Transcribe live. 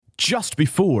Just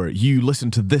before you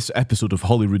listen to this episode of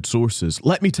Holyrood Sources,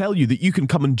 let me tell you that you can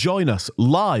come and join us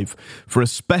live for a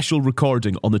special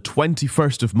recording on the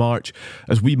 21st of March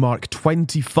as we mark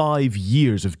 25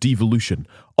 years of devolution.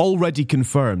 Already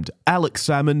confirmed, Alex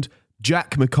Salmond,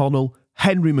 Jack McConnell,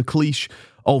 Henry McLeish,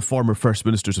 all former First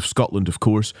Ministers of Scotland, of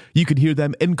course. You can hear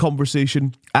them in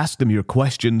conversation, ask them your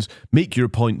questions, make your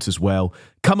points as well.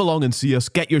 Come along and see us.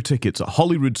 Get your tickets at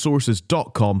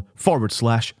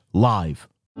holyroodsources.com/live.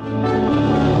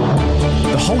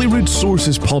 The Holyrood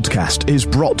Sources podcast is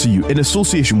brought to you in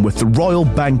association with the Royal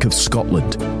Bank of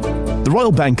Scotland. The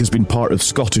Royal Bank has been part of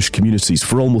Scottish communities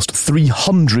for almost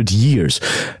 300 years,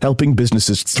 helping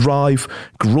businesses thrive,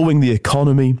 growing the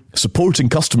economy, supporting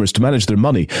customers to manage their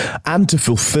money, and to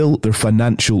fulfil their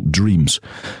financial dreams.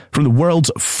 From the world's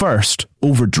first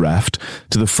overdraft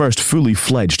to the first fully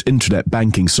fledged internet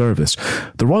banking service,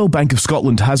 the Royal Bank of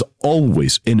Scotland has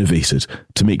always innovated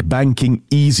to make banking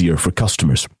easier for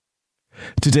customers.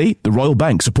 Today, the Royal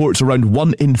Bank supports around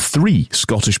 1 in 3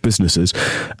 Scottish businesses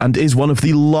and is one of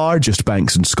the largest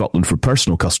banks in Scotland for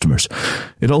personal customers.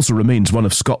 It also remains one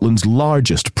of Scotland's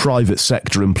largest private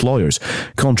sector employers,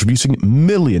 contributing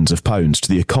millions of pounds to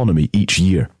the economy each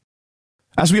year.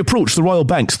 As we approach the Royal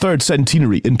Bank's 3rd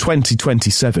centenary in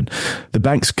 2027, the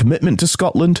bank's commitment to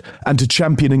Scotland and to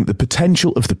championing the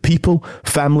potential of the people,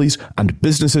 families and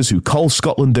businesses who call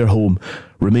Scotland their home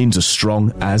remains as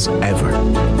strong as ever.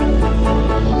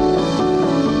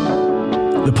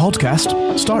 The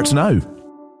podcast starts now.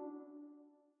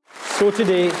 So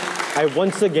today, I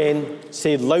once again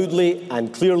say loudly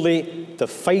and clearly, the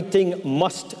fighting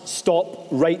must stop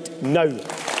right now.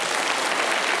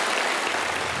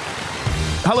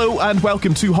 Hello and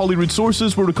welcome to Holyrood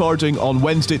Sources. We're recording on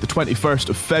Wednesday, the 21st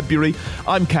of February.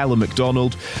 I'm Callum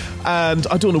MacDonald, and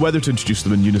I don't know whether to introduce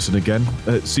them in unison again.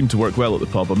 It seemed to work well at the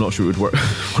pub. I'm not sure it would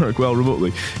work well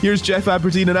remotely. Here's Jeff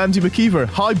Aberdeen and Andy McKeever.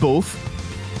 Hi, both.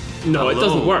 No, it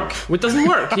doesn't work. It doesn't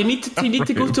work. You need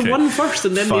to go to one first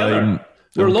and then the other.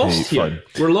 We're lost here.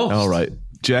 We're lost. All right.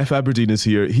 Jeff Aberdeen is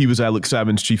here. He was Alex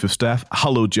Salmond's Chief of Staff.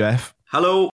 Hello, Jeff.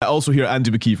 Hello. Also here,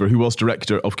 Andy McKeever, who was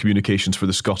Director of Communications for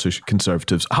the Scottish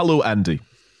Conservatives. Hello, Andy.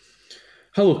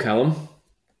 Hello, Callum.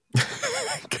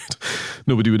 Good.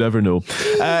 Nobody would ever know.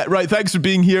 Right, thanks for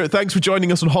being here. Thanks for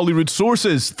joining us on Holyrood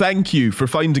Sources. Thank you for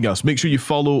finding us. Make sure you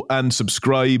follow and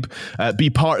subscribe. Be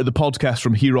part of the podcast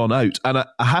from here on out. And I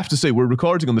have to say, we're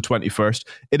recording on the 21st.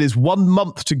 It is 1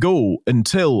 month to go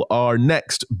until our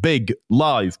next big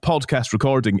live podcast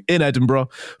recording in Edinburgh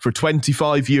for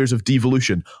 25 years of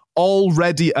devolution.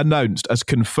 Already announced as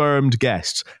confirmed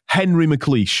guests, Henry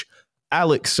McLeish,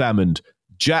 Alex Salmond,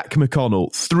 Jack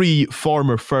McConnell, 3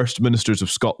 former First Ministers of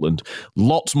Scotland.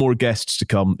 Lots more guests to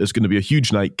come. It's going to be a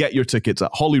huge night. Get your tickets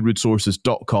at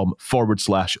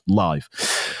holyroodsources.com/live.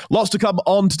 Lots to come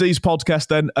on today's podcast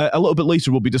then. A little bit later,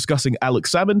 we'll be discussing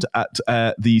Alex Salmond at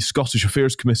the Scottish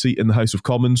Affairs Committee in the House of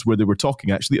Commons, where they were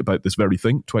talking actually about this very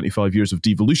thing, 25 years of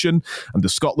devolution and the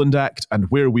Scotland Act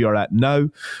and where we are at now.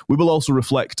 We will also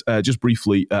reflect just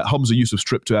briefly Hamza Yousaf's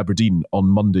trip to Aberdeen on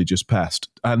Monday just past,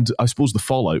 and I suppose the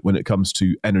fallout when it comes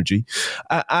to energy.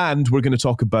 And we're going to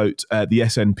talk about the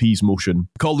SNP's motion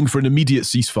calling for an immediate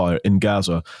ceasefire in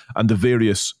Gaza and the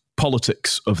various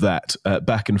politics of that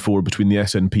back and forth between the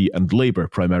SNP and Labour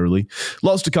primarily.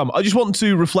 Lots to come. I just want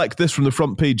to reflect this from the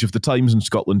front page of the Times in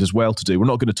Scotland as well today. We're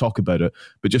not going to talk about it,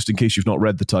 but just in case you've not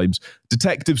read the Times,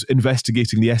 detectives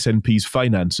investigating the SNP's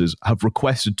finances have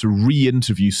requested to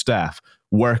re-interview staff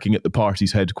working at the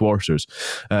party's headquarters.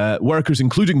 Workers,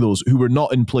 including those who were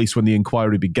not in place when the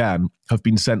inquiry began, have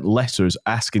been sent letters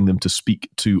asking them to speak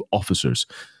to officers.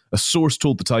 A source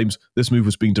told the Times this move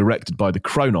was being directed by the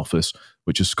Crown Office,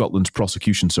 which is Scotland's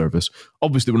prosecution service.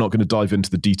 Obviously, we're not going to dive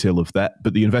into the detail of that,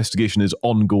 but the investigation is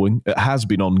ongoing. It has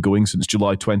been ongoing since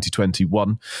July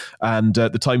 2021, and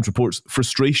the Times reports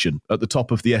frustration at the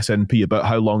top of the SNP about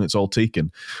how long it's all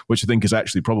taken, which I think is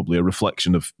actually probably a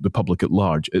reflection of the public at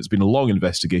large. It's been a long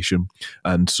investigation,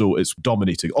 and so it's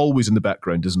dominating, always in the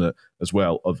background, isn't it, as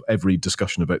well, of every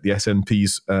discussion about the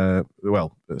SNP's,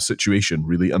 situation,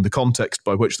 really, and the context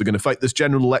by which they're going to fight this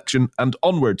general election and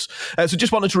onwards. So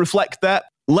just wanted to reflect that.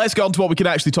 Let's get on to what we can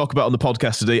actually talk about on the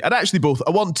podcast today. And actually both, I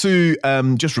want to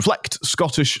just reflect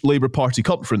Scottish Labour Party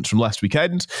conference from last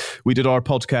weekend. We did our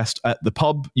podcast at the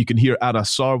pub. You can hear Anna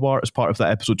Sarwar as part of that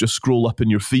episode. Just scroll up in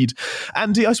your feed.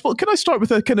 Andy, I suppose, can I start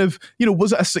with a kind of,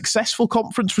 was it a successful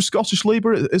conference for Scottish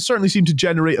Labour? It certainly seemed to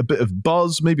generate a bit of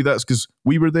buzz. Maybe that's because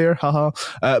we were there, haha.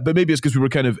 But maybe it's because we were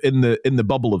kind of in the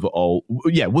bubble of it all.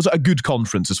 Yeah, was it a good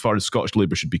conference as far as Scottish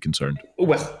Labour should be concerned?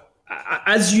 Well,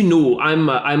 as you know, I'm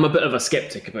a bit of a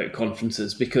sceptic about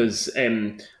conferences because,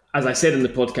 as I said in the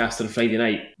podcast on Friday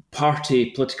night,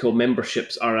 party political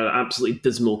memberships are an absolutely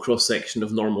dismal cross-section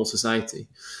of normal society.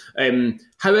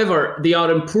 However, they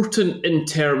are important in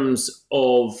terms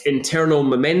of internal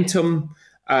momentum,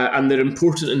 and they're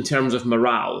important in terms of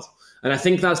morale. And I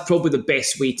think that's probably the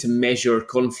best way to measure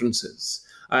conferences.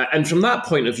 And from that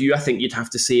point of view, I think you'd have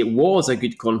to say it was a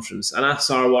good conference. Anas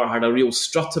Sarwar had a real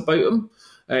strut about him.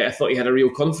 I thought he had a real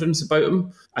confidence about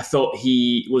him. I thought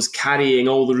he was carrying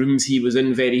all the rooms he was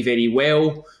in very, very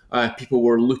well. People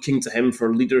were looking to him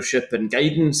for leadership and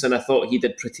guidance, and I thought he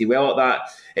did pretty well at that.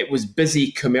 It was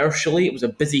busy commercially. It was a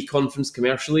busy conference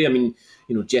commercially. I mean,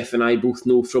 Jeff and I both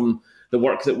know from the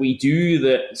work that we do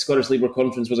that Scottish Labour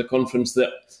Conference was a conference that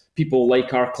people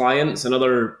like our clients and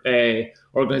other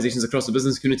organisations across the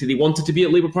business community, they wanted to be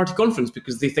at Labour Party conference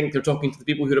because they think they're talking to the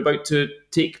people who are about to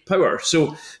take power.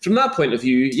 So from that point of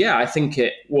view, yeah, I think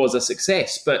it was a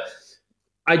success. But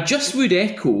I just would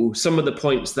echo some of the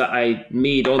points that I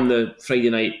made on the Friday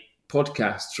night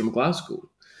podcast from Glasgow.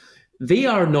 They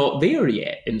are not there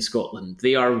yet in Scotland.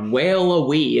 They are well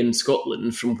away in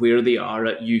Scotland from where they are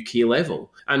at UK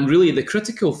level. And really the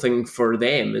critical thing for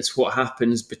them is what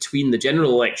happens between the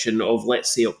general election of,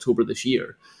 let's say, October this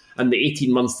year and the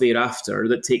 18 months thereafter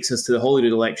that takes us to the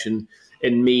Holyrood election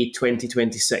in May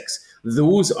 2026.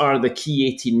 Those are the key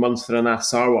 18 months for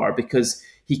Anas Sarwar, because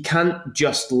he can't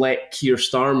just let Keir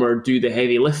Starmer do the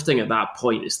heavy lifting at that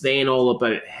point. It's then all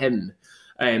about him.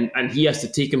 And he has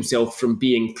to take himself from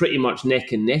being pretty much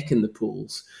neck and neck in the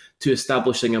polls to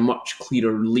establishing a much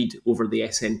clearer lead over the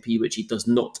SNP, which he does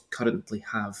not currently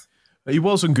have. He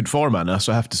was in good form, Anas,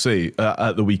 I have to say,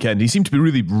 at the weekend. He seemed to be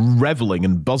really revelling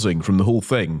and buzzing from the whole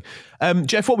thing.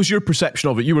 Jeff, what was your perception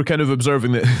of it? You were kind of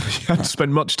observing that you hadn't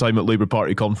spent much time at Labour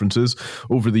Party conferences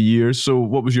over the years, so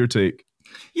what was your take?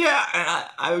 Yeah,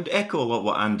 I would echo a lot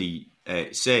what Andy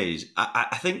says.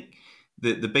 I think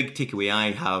the big takeaway I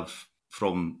have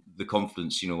from the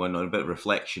conference, and a bit of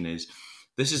reflection, is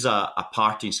this is a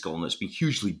party in Scotland that's been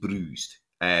hugely bruised.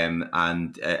 And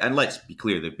let's be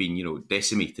clear, they've been,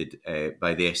 decimated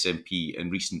by the SNP in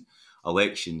recent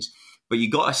elections. But you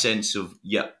got a sense of,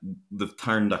 they've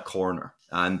turned a corner,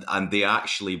 and they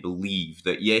actually believe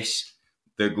that, yes,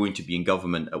 they're going to be in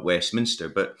government at Westminster.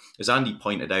 But as Andy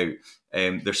pointed out,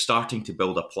 they're starting to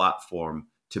build a platform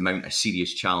to mount a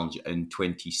serious challenge in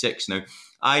 26. Now,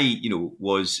 I,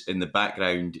 was in the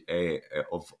background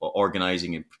of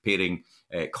organising and preparing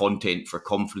content for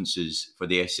conferences for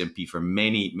the SNP for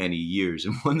many, many years.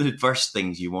 And one of the first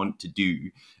things you want to do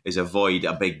is avoid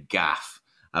a big gaffe,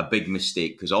 a big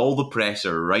mistake, because all the press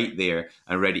are right there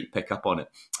and ready to pick up on it.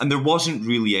 And there wasn't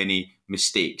really any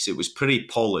mistakes. It was pretty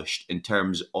polished in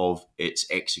terms of its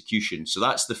execution. So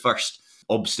that's the first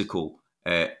obstacle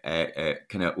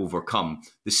kind of overcome.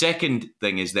 The second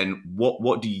thing is then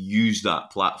what do you use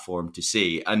that platform to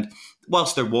say? And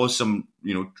whilst there was some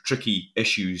tricky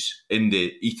issues in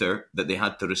the ether that they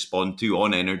had to respond to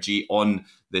on energy, on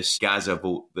this Gaza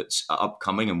vote that's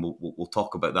upcoming, and we'll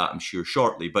talk about that I'm sure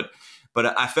shortly, but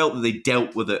I felt that they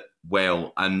dealt with it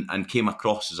well and came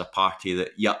across as a party that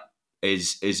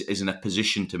is in a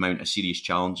position to mount a serious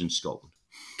challenge in Scotland.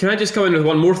 Can I just come in with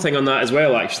one more thing on that as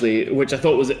well, actually, which I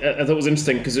thought was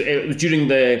interesting, because during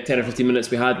the 10 or 15 minutes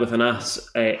we had with Anas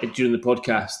during the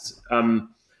podcast,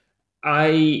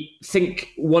 I think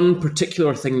one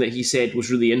particular thing that he said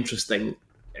was really interesting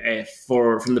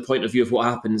from the point of view of what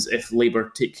happens if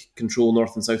Labour take control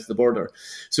north and south of the border.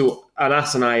 So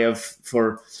Anas and I have,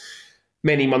 for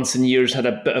many months and years, had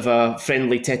a bit of a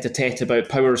friendly tete-a-tete about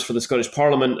powers for the Scottish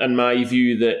Parliament, and my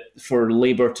view that for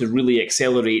Labour to really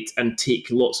accelerate and take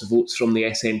lots of votes from the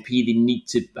SNP, they need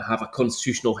to have a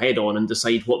constitutional head-on and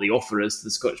decide what the offer is to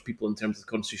the Scottish people in terms of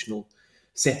constitutional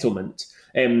settlement.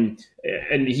 And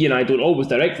he and I don't always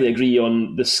directly agree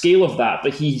on the scale of that,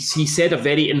 but he said a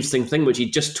very interesting thing, which he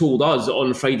just told us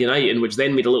on Friday night, and which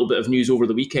then made a little bit of news over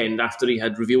the weekend after he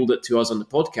had revealed it to us on the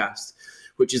podcast,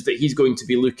 which is that he's going to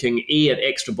be looking A, at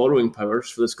extra borrowing powers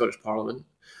for the Scottish Parliament,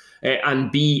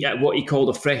 and B, at what he called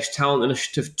a fresh talent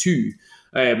initiative 2.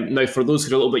 Now, for those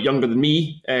who are a little bit younger than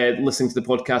me, listening to the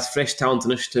podcast, Fresh Talent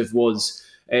Initiative was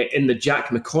in the Jack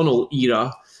McConnell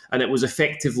era, and it was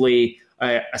effectively,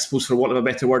 I suppose for want of a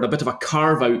better word, a bit of a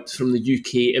carve-out from the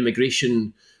UK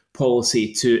immigration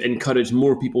policy to encourage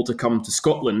more people to come to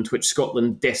Scotland, which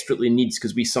Scotland desperately needs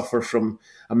because we suffer from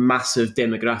a massive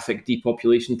demographic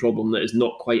depopulation problem that is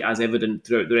not quite as evident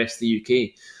throughout the rest of the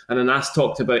UK. And Anas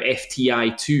talked about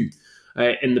FTI too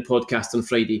in the podcast on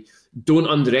Friday. Don't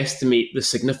underestimate the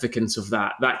significance of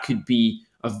that. That could be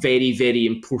a very, very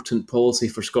important policy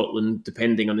for Scotland,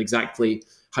 depending on exactly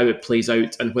how it plays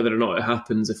out and whether or not it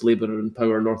happens if Labour are in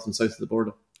power north and south of the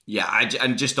border. Yeah,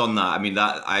 and just on that, I mean,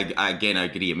 that I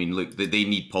agree. I mean, look, they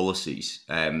need policies,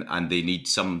 and they need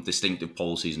some distinctive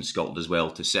policies in Scotland as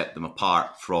well to set them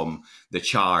apart from the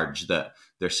charge that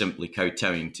they're simply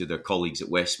kowtowing to their colleagues at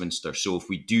Westminster. So if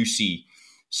we do see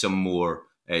some more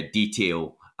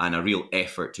detail and a real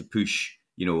effort to push,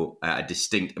 a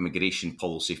distinct immigration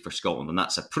policy for Scotland, and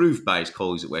that's approved by his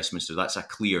colleagues at Westminster, that's a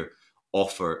clear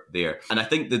offer there. And I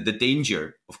think that the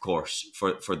danger, of course,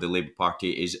 for the Labour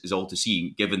Party is all to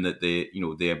see, given that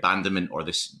the abandonment or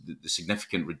the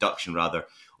significant reduction rather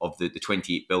of the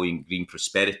 28 billion Green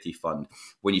Prosperity Fund.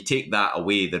 When you take that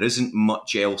away, there isn't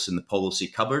much else in the policy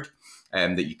cupboard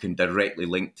that you can directly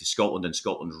link to Scotland and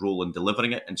Scotland's role in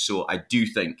delivering it. And so I do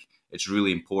think it's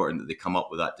really important that they come up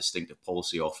with that distinctive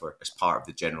policy offer as part of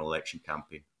the general election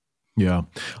campaign. Yeah.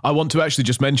 I want to actually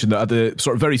just mention that at the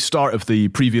sort of very start of the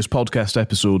previous podcast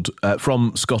episode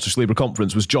from Scottish Labour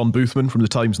Conference was John Boothman from the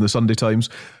Times and the Sunday Times,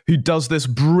 who does this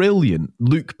brilliant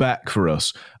look back for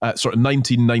us at sort of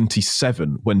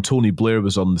 1997 when Tony Blair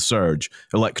was on the surge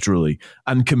electorally,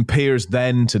 and compares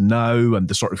then to now and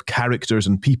the sort of characters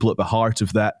and people at the heart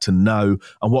of that to now,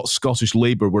 and what Scottish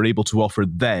Labour were able to offer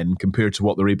then compared to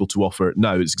what they're able to offer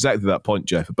now. It's exactly that point,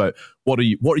 Jeff, about what are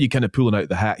you kind of pulling out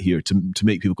the hat here to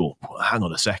make people go, hang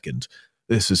on a second,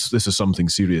 this is something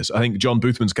serious. I think John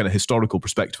Boothman's kind of historical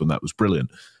perspective on that was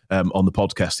brilliant on the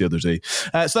podcast the other day.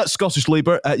 So that's Scottish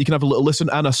Labour. You can have a little listen.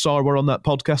 Anna Sarwar on that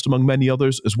podcast, among many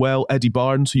others as well. Eddie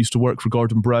Barnes, who used to work for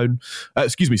Gordon Brown.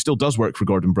 Still does work for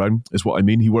Gordon Brown, is what I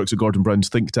mean. He works at Gordon Brown's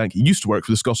think tank. He used to work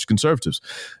for the Scottish Conservatives,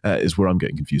 is where I'm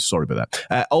getting confused. Sorry about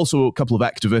that. Also, a couple of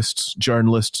activists,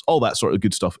 journalists, all that sort of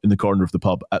good stuff in the corner of the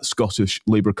pub at Scottish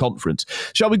Labour Conference.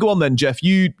 Shall we go on then, Jeff?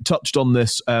 You touched on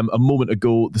this a moment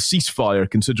ago, the ceasefire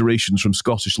considerations from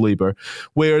Scottish Labour,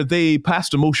 where they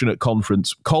passed a motion at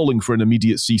conference calling for an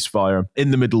immediate ceasefire in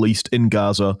the Middle East, in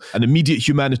Gaza. An immediate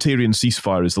humanitarian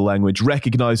ceasefire is the language,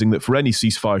 recognising that for any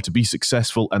ceasefire to be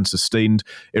successful and sustained,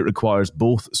 it requires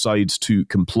both sides to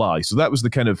comply. So that was the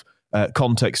kind of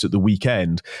context at the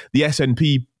weekend. The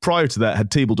SNP prior to that had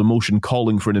tabled a motion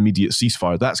calling for an immediate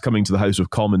ceasefire. That's coming to the House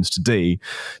of Commons today.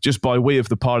 Just by way of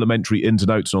the parliamentary ins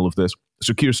and outs and all of this,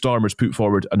 Sir Keir Starmer's put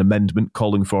forward an amendment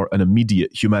calling for an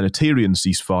immediate humanitarian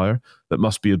ceasefire that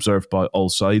must be observed by all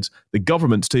sides. The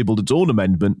government's tabled its own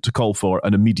amendment to call for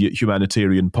an immediate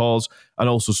humanitarian pause and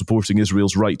also supporting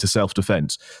Israel's right to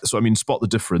self-defence. So, I mean, spot the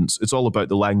difference. It's all about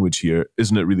the language here,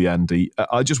 isn't it really, Andy?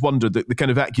 I just wonder that the kind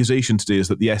of accusation today is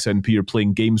that the SNP are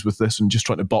playing games with this and just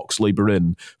trying to box Labour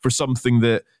in for something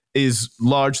that is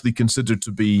largely considered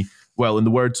to be, well, in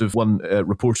the words of one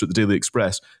reporter at the Daily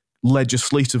Express,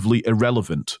 legislatively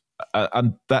irrelevant.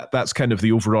 And that's kind of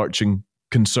the overarching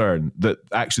concern, that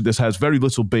actually this has very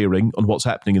little bearing on what's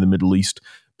happening in the Middle East,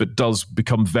 but does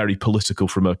become very political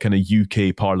from a kind of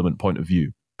UK Parliament point of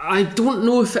view. I don't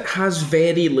know if it has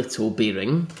very little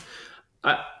bearing.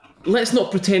 Let's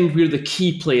not pretend we're the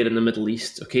key player in the Middle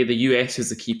East. Okay, the US is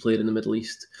the key player in the Middle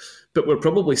East, but we're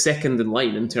probably second in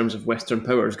line in terms of Western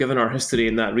powers, given our history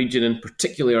in that region, and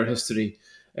particularly our history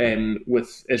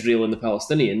with Israel and the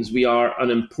Palestinians. We are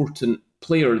an important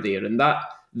player there, and that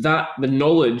the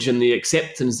knowledge and the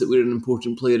acceptance that we're an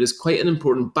important player is quite an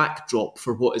important backdrop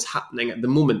for what is happening at the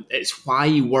moment. It's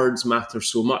why words matter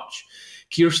so much.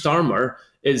 Keir Starmer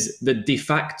is the de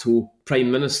facto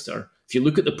Prime Minister. If you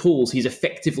look at the polls, he's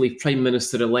effectively Prime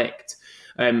Minister-elect.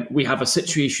 We have a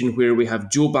situation where we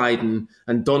have Joe Biden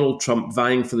and Donald Trump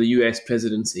vying for the US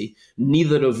presidency.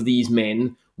 Neither of these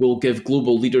men will give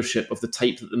global leadership of the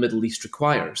type that the Middle East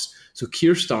requires. So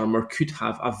Keir Starmer could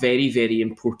have a very, very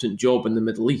important job in the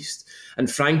Middle East. And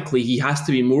frankly, he has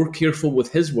to be more careful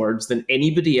with his words than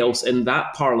anybody else in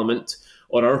that parliament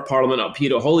or our parliament up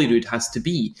here at Holyrood has to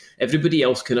be. Everybody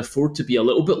else can afford to be a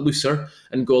little bit looser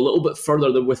and go a little bit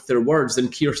further with their words than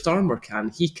Keir Starmer can.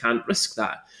 He can't risk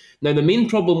that. Now, the main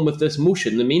problem with this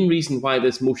motion, the main reason why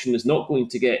this motion is not going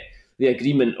to get the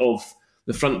agreement of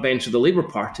the front bench of the Labour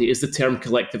Party is the term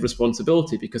collective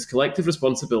responsibility, because collective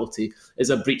responsibility is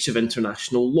a breach of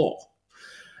international law.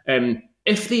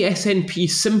 If the SNP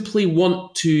simply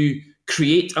want to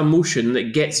create a motion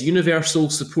that gets universal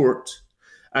support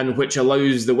and which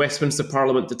allows the Westminster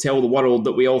Parliament to tell the world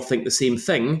that we all think the same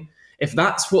thing, if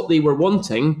that's what they were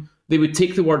wanting, they would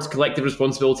take the words collective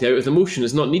responsibility out of the motion.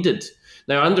 It's not needed.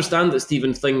 Now, I understand that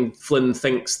Stephen Flynn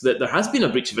thinks that there has been a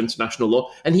breach of international law,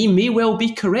 and he may well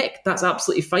be correct. That's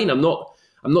absolutely fine. I'm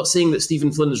not saying that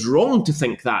Stephen Flynn is wrong to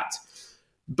think that.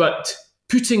 But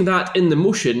putting that in the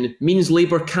motion means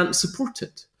Labour can't support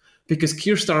it, because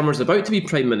Keir Starmer's about to be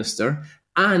Prime Minister,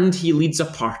 And he leads a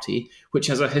party which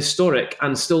has a historic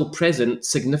and still present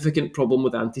significant problem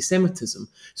with anti-Semitism.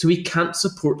 So he can't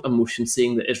support a motion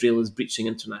saying that Israel is breaching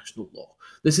international law.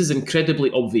 This is incredibly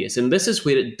obvious. And this is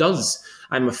where it does,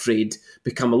 I'm afraid,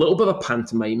 become a little bit of a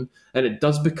pantomime, and it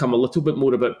does become a little bit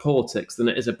more about politics than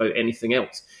it is about anything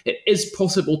else. It is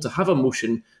possible to have a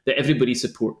motion that everybody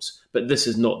supports, but this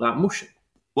is not that motion.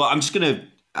 Well, I'm just going to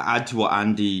add to what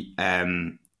Andy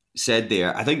said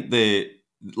there. I think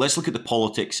let's look at the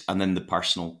politics and then the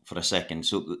personal for a second.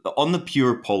 So on the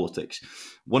pure politics,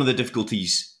 one of the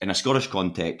difficulties in a Scottish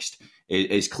context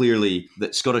is clearly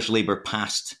that Scottish Labour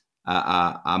passed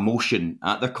a motion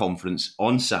at their conference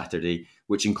on Saturday,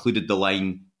 which included the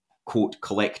line, quote,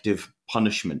 collective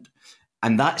punishment.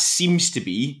 And that seems to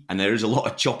be, and there is a lot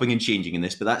of chopping and changing in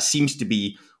this, but that seems to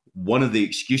be one of the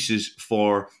excuses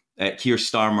for Keir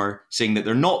Starmer saying that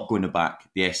they're not going to back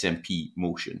the SNP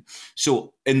motion.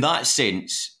 So in that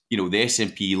sense, the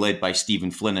SNP led by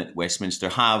Stephen Flynn at Westminster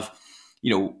have,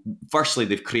 firstly,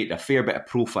 they've created a fair bit of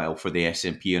profile for the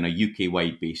SNP on a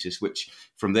UK-wide basis, which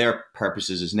from their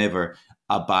purposes is never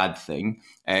a bad thing.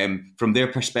 From their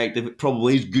perspective, it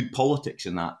probably is good politics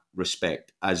in that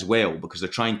respect as well, because they're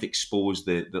trying to expose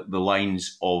the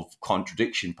lines of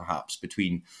contradiction, perhaps,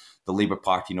 between the Labour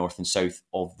Party north and south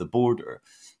of the border.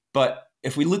 But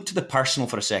if we look to the personal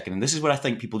for a second, and this is where I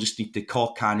think people just need to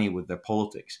caw canny with their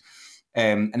politics,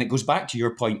 and it goes back to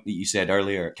your point that you said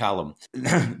earlier, Callum,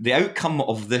 the outcome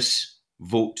of this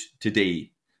vote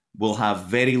today will have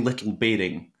very little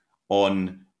bearing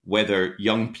on whether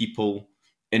young people,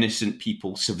 innocent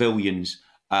people, civilians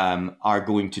are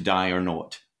going to die or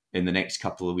not in the next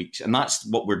couple of weeks. And that's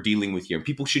what we're dealing with here. And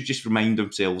people should just remind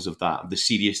themselves of that, of the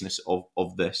seriousness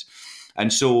of this.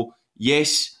 And so,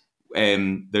 yes,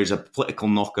 there's a political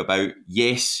knockabout.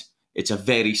 Yes, it's a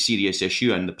very serious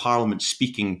issue, and the Parliament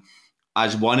speaking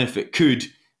as one, if it could,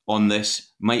 on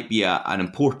this might be an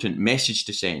important message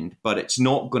to send, but it's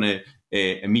not going to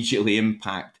immediately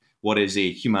impact what is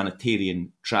a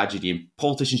humanitarian tragedy. And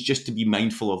politicians, just to be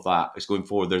mindful of that as going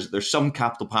forward. There's some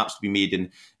capital perhaps to be made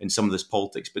in some of this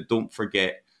politics, but don't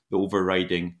forget the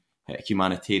overriding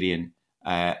humanitarian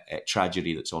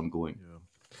tragedy that's ongoing.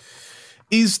 Yeah.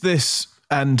 Is this,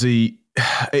 Andy,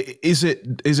 is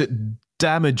it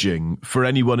damaging for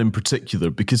anyone in particular?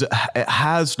 Because it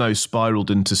has now spiralled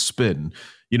into spin.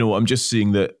 I'm just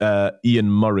seeing that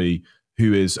Ian Murray,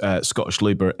 who is Scottish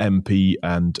Labour MP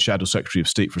and Shadow Secretary of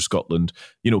State for Scotland,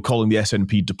 calling the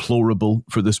SNP deplorable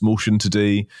for this motion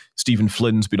today. Stephen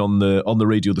Flynn's been on the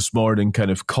radio this morning, kind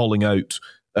of calling out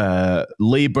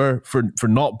Labour for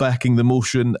not backing the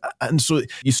motion, and so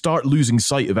you start losing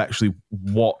sight of actually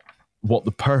what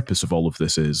the purpose of all of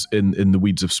this is in the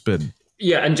weeds of spin.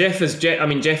 Yeah, and Jeff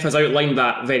has outlined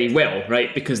that very well,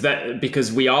 right?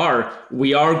 Because we are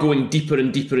going deeper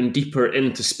and deeper and deeper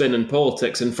into spin and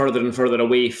politics, and further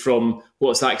away from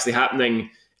what's actually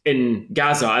happening in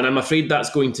Gaza. And I'm afraid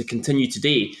that's going to continue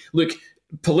today. Look,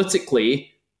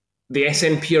 politically, the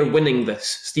SNP are winning this.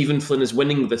 Stephen Flynn is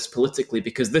winning this politically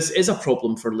because this is a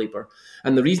problem for Labour.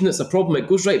 And the reason it's a problem, it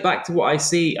goes right back to what I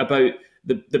say about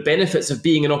the benefits of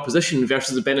being in opposition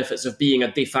versus the benefits of being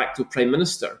a de facto prime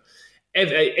minister.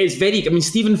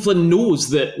 Stephen Flynn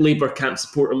knows that Labour can't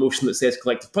support a motion that says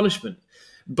collective punishment,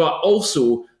 but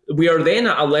also we are then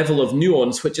at a level of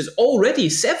nuance which is already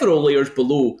several layers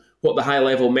below what the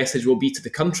high-level message will be to the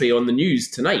country on the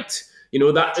news tonight.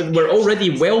 That we're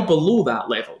already well below that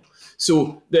level.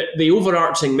 So the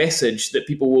overarching message that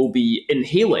people will be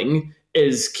inhaling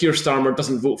is Keir Starmer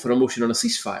doesn't vote for a motion on a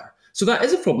ceasefire. So that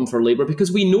is a problem for Labour,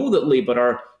 because we know that Labour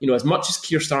are, as much as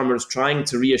Keir Starmer is trying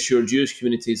to reassure Jewish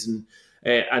communities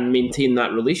and maintain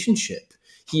that relationship,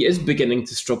 he is beginning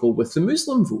to struggle with the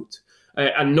Muslim vote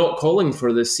and not calling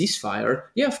for the ceasefire.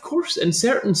 Yeah, of course, in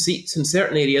certain seats, in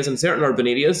certain areas, in certain urban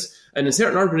areas, and in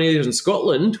certain urban areas in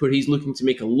Scotland, where he's looking to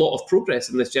make a lot of progress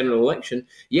in this general election,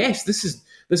 yes, this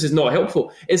is not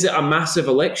helpful. Is it a massive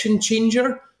election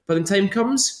changer by the time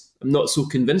comes? I'm not so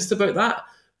convinced about that.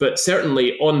 But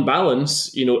certainly, on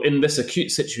balance, in this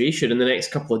acute situation in the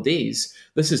next couple of days,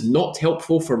 this is not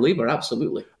helpful for Labour,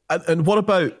 absolutely. And what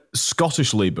about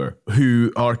Scottish Labour,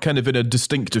 who are kind of in a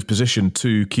distinctive position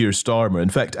to Keir Starmer? In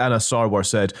fact, Anna Sarwar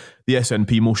said the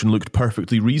SNP motion looked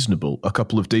perfectly reasonable a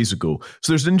couple of days ago.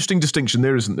 So there's an interesting distinction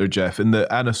there, isn't there, Jeff, in that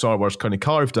Anna Sarwar's kind of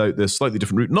carved out this slightly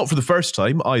different route, not for the first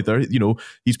time either.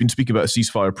 He's been speaking about a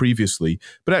ceasefire previously,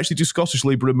 but actually do Scottish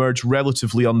Labour emerge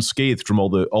relatively unscathed from all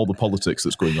the politics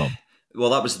that's going on? Well,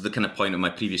 that was the kind of point of my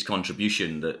previous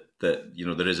contribution, that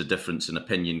there is a difference in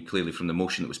opinion clearly from the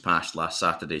motion that was passed last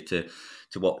Saturday to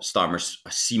to what Starmer's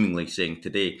seemingly saying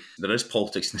today. There is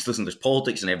politics. Listen, there's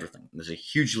politics in everything. There's a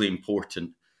hugely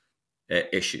important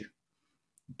issue.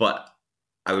 But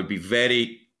I would be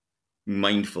very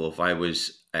mindful if I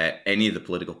was any of the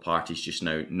political parties just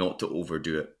now not to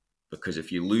overdo it. Because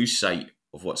if you lose sight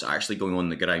of what's actually going on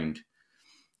the ground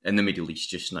in the Middle East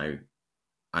just now,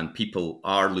 and people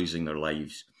are losing their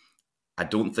lives, I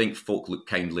don't think folk look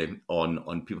kindly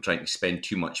on people trying to spend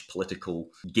too much political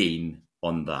gain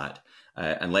on that.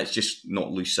 And let's just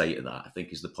not lose sight of that, I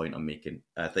think, is the point I'm making.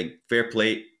 I think fair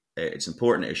play, it's an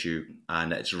important issue,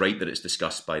 and it's right that it's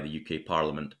discussed by the UK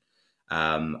Parliament.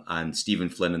 And Stephen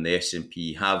Flynn and the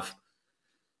SNP have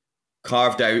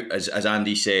carved out, as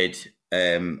Andy said,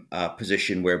 a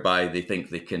position whereby they think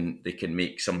they can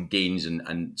make some gains,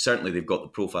 and certainly they've got the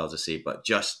profiles to say, but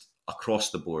just across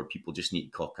the board, people just need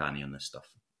to cock canny on this stuff,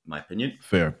 in my opinion.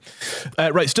 Fair.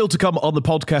 Right, still to come on the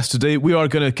podcast today, we are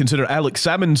going to consider Alex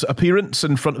Salmond's appearance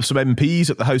in front of some MPs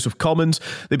at the House of Commons.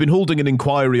 They've been holding an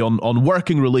inquiry on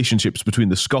working relationships between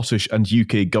the Scottish and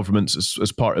UK governments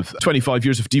as part of 25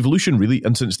 years of devolution, really,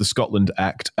 and since the Scotland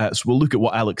Act. So we'll look at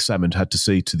what Alex Salmond had to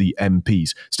say to the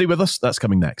MPs. Stay with us, that's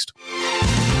coming next.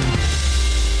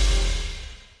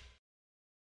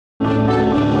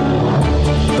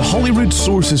 The Holyrood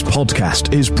Sources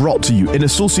podcast is brought to you in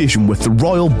association with the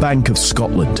Royal Bank of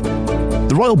Scotland.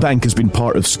 The Royal Bank has been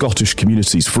part of Scottish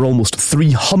communities for almost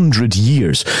 300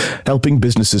 years, helping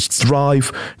businesses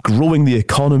thrive, growing the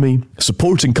economy,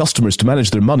 supporting customers to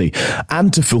manage their money,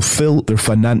 and to fulfil their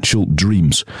financial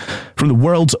dreams. From the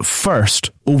world's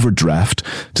first overdraft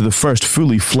to the first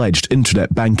fully fledged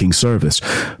internet banking service,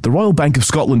 the Royal Bank of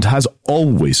Scotland has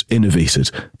always innovated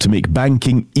to make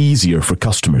banking easier for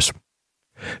customers.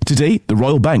 Today, the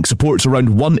Royal Bank supports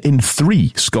around 1 in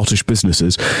 3 Scottish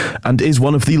businesses and is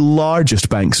one of the largest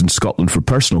banks in Scotland for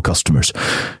personal customers.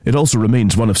 It also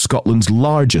remains one of Scotland's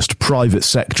largest private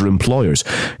sector employers,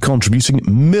 contributing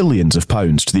millions of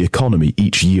pounds to the economy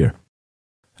each year.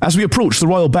 As we approach the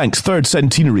Royal Bank's third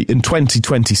centenary in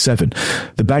 2027,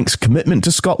 the bank's commitment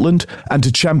to Scotland and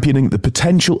to championing the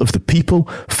potential of the people,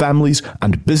 families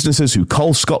and businesses who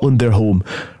call Scotland their home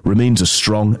remains as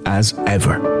strong as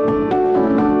ever.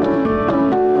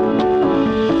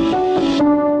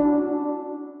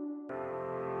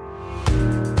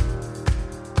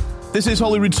 This is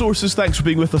Holyrood Sources. Thanks for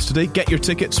being with us today. Get your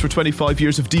tickets for 25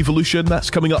 years of devolution. That's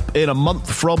coming up in a month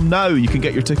from now. You can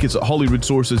get your tickets at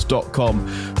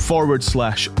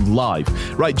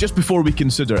holyroodsources.com/live. Right, just before we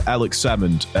consider Alex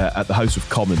Salmond at the House of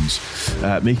Commons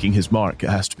making his mark, it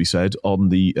has to be said, on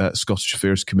the Scottish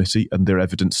Affairs Committee and their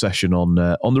evidence session on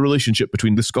the relationship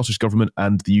between the Scottish Government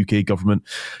and the UK Government.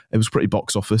 It was pretty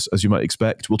box office, as you might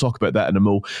expect. We'll talk about that in a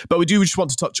mo. But we just want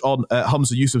to touch on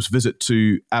Humza Yousaf's visit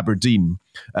to Aberdeen,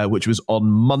 which was on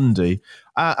Monday,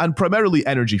 and primarily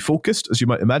energy focused, as you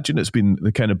might imagine. It's been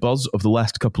the kind of buzz of the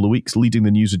last couple of weeks, leading the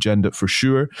news agenda for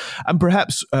sure. And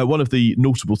perhaps one of the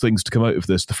notable things to come out of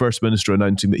this, the First Minister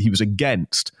announcing that he was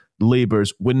against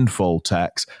Labour's windfall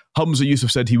tax. Humza Yousaf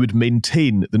said he would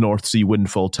maintain the North Sea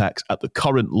windfall tax at the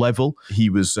current level. He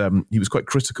was quite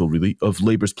critical, really, of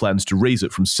Labour's plans to raise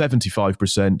it from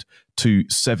 75% to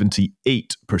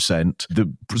 78%.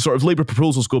 The sort of Labour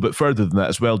proposals go a bit further than that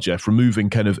as well, Jeff, removing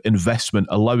kind of investment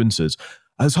allowances.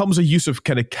 Has Humza Yousaf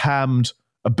kind of calmed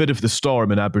a bit of the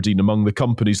storm in Aberdeen among the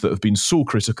companies that have been so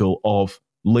critical of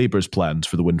Labour's plans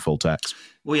for the windfall tax?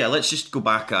 Well, yeah, let's just go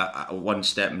back one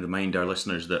step and remind our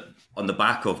listeners that on the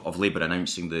back of Labour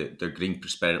announcing their Green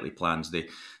Prosperity plans, they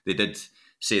did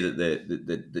say that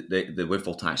the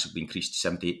windfall tax would be increased to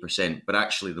 78%. But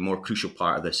actually, the more crucial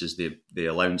part of this is the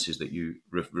allowances that you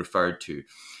referred to.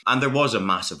 And there was a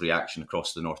massive reaction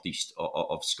across the northeast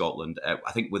of Scotland.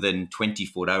 I think within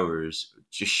 24 hours,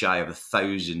 just shy of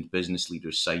 1,000 business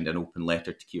leaders signed an open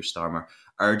letter to Keir Starmer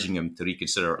urging him to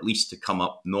reconsider, or at least to come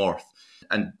up north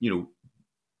and,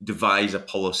 devise a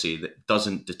policy that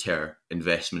doesn't deter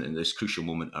investment in this crucial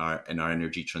moment in our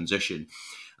energy transition.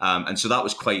 And so that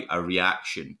was quite a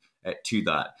reaction to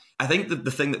that. I think that the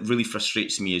thing that really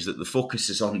frustrates me is that the focus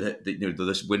is on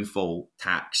this windfall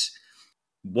tax.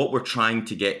 What we're trying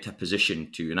to get to a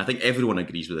position to, and I think everyone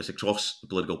agrees with this across the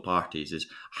political parties, is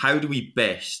how do we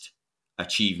best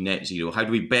achieve net zero? How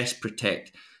do we best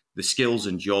protect the skills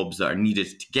and jobs that are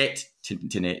needed to get to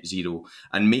net zero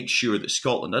and make sure that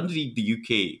Scotland, and indeed the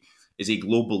UK, is a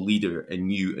global leader in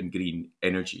new and green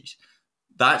energies?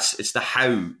 It's the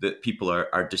how that people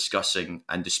are discussing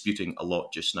and disputing a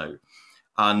lot just now.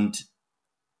 And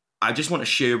I just want to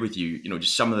share with you,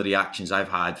 just some of the reactions I've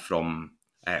had from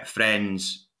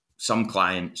friends, some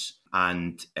clients,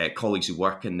 and colleagues who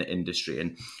work in the industry.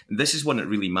 And this is when it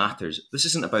really matters. This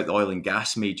isn't about the oil and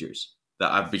gas majors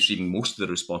that I've been receiving most of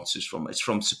the responses from. It's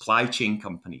from supply chain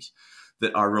companies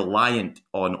that are reliant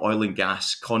on oil and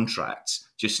gas contracts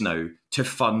just now to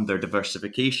fund their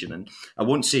diversification. And I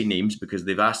won't say names because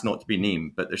they've asked not to be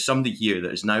named, but there's somebody here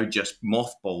that has now just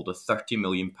mothballed a £30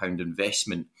 million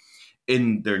investment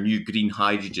in their new green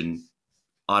hydrogen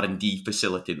R&D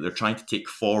facility that they're trying to take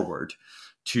forward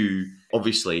to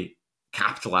obviously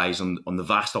capitalise on the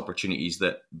vast opportunities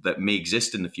that may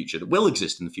exist in the future, that will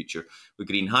exist in the future with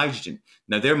green hydrogen.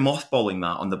 Now, they're mothballing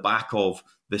that on the back of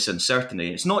this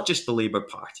uncertainty. It's not just the Labour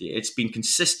Party. It's been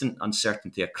consistent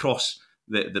uncertainty across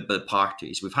the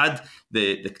parties. We've had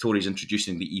the Tories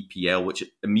introducing the EPL, which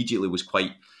immediately was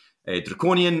quite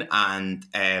draconian, and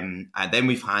then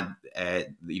we've had the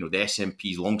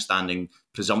SNP's long-standing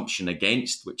presumption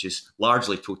against, which is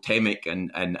largely totemic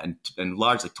and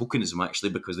largely tokenism, actually,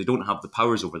 because they don't have the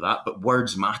powers over that. But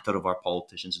words matter of our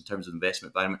politicians in terms of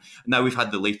investment environment. Now we've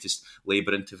had the latest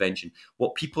Labour intervention.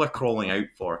 What people are crawling out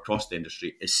for across the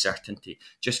industry is certainty.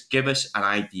 Just give us an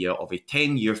idea of a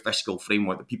 10-year fiscal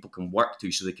framework that people can work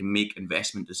to so they can make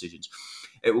investment decisions.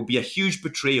 It will be a huge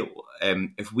betrayal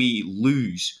if we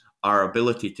lose our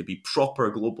ability to be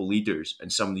proper global leaders in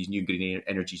some of these new green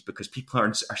energies because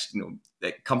people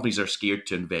companies are scared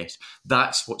to invest.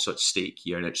 That's what's at stake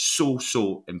here, and it's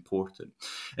so important.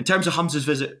 In terms of Humza's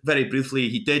visit, very briefly,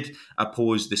 he did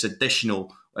oppose this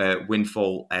additional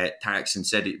windfall tax and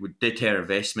said it would deter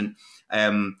investment.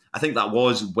 I think that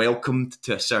was welcomed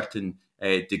to a certain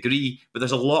degree, but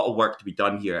there's a lot of work to be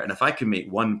done here. And if I can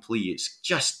make one plea, it's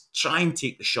just try and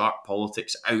take the sharp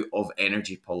politics out of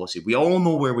energy policy. We all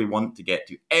know where we want to get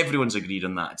to. Everyone's agreed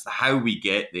on that. It's the how we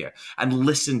get there, and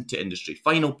listen to industry.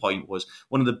 Final point was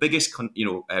one of the biggest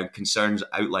concerns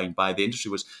outlined by the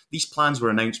industry was these plans were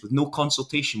announced with no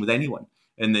consultation with anyone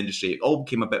in the industry. It all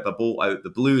became a bit of a bolt out the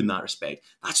blue in that respect.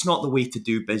 That's not the way to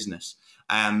do business.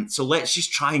 So let's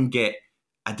just try and get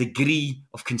a degree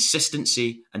of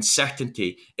consistency and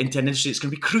certainty into an industry that's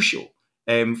going to be crucial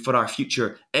for our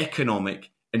future economic,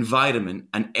 environment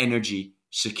and energy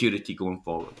security going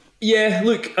forward. Yeah,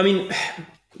 look, I mean,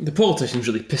 the politicians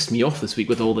really pissed me off this week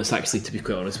with all this, actually, to be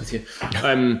quite honest with you.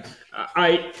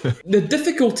 The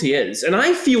difficulty is, and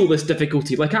I feel this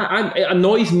difficulty, it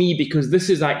annoys me because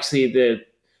this is actually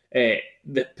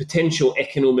the potential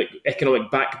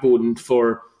economic backbone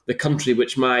for the country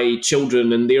which my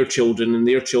children and their children and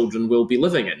their children will be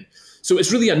living in. So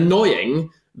it's really annoying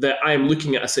that I'm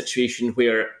looking at a situation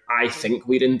where I think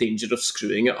we're in danger of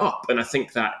screwing it up. And I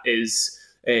think that is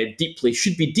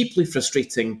should be deeply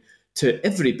frustrating to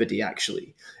everybody,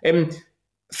 actually.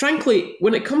 Frankly,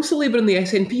 when it comes to Labour and the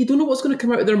SNP, you don't know what's going to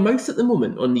come out of their mouth at the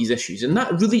moment on these issues. And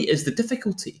that really is the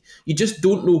difficulty. You just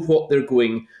don't know what they're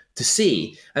going to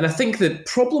say. And I think the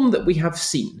problem that we have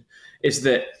seen is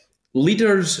that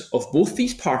leaders of both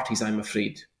these parties, I'm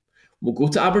afraid, will go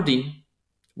to Aberdeen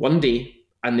one day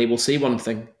and they will say one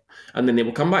thing, and then they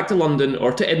will come back to London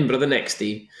or to Edinburgh the next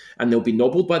day, and they'll be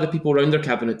nobbled by the people around their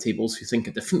cabinet tables who think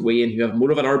a different way and who have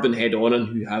more of an urban head on and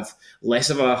who have less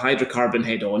of a hydrocarbon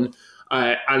head on,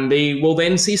 and they will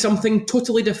then say something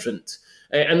totally different.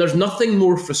 And there's nothing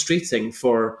more frustrating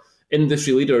for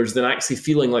industry leaders than actually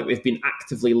feeling like they've been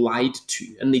actively lied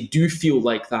to, and they do feel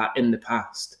like that in the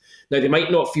past. Now, they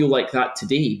might not feel like that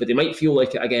today, but they might feel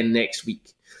like it again next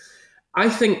week. I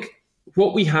think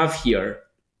what we have here,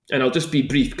 and I'll just be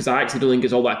brief because I actually don't think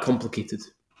it's all that complicated.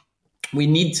 We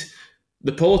need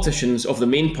the politicians of the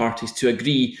main parties to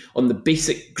agree on the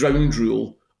basic ground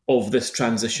rule of this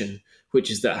transition, which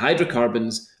is that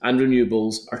hydrocarbons and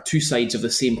renewables are two sides of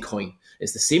the same coin.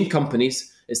 It's the same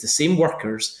companies, it's the same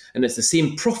workers, and it's the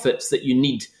same profits that you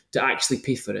need to actually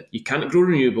pay for it. You can't grow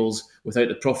renewables without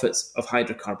the profits of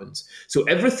hydrocarbons. So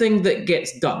everything that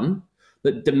gets done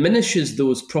that diminishes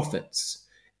those profits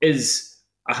is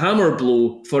a hammer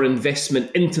blow for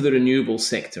investment into the renewable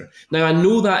sector. Now, I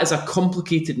know that is a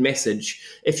complicated message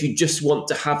if you just want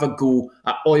to have a go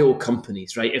at oil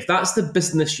companies, right? If that's the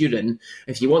business you're in,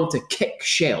 if you want to kick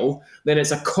Shell, then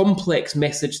it's a complex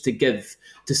message to give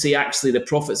to say, actually, the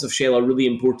profits of Shell are really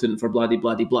important for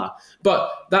blah-de-blah-de-blah.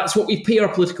 But that's what we pay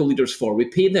our political leaders for. We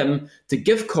pay them to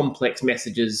give complex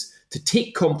messages, to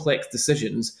take complex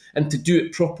decisions, and to do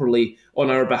it properly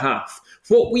on our behalf.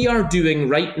 What we are doing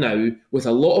right now with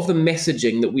a lot of the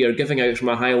messaging that we are giving out from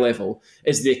a high level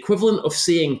is the equivalent of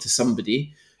saying to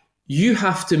somebody, you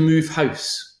have to move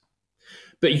house,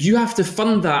 but you have to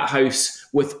fund that house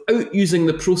without using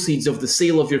the proceeds of the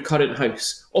sale of your current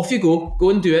house. Off you go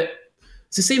and do it.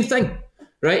 It's the same thing,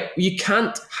 right? You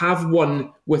can't have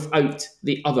one without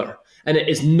the other. And it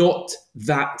is not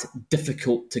that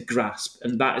difficult to grasp.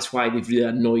 And that is why they've really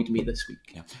annoyed me this week.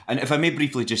 Yeah. And if I may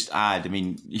briefly just add,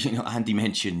 Andy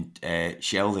mentioned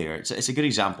Shell there. It's a good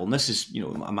example. And this is,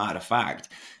 a matter of fact.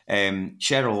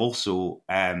 Shell also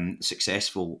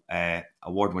successful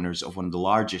award winners of one of the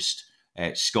largest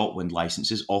Scotland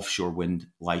licenses, offshore wind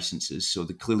licenses. So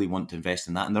they clearly want to invest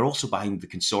in that. And they're also behind the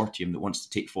consortium that wants to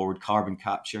take forward carbon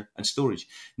capture and storage.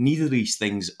 Neither of these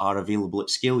things are available at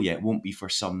scale yet, won't be for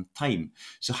some time.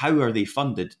 So how are they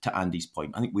funded, to Andy's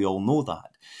point? I think we all know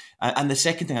that. And the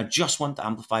second thing, I just want to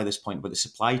amplify this point about the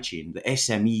supply chain, the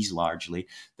SMEs largely,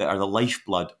 that are the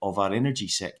lifeblood of our energy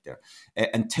sector.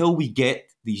 Until we get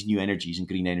these new energies and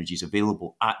green energies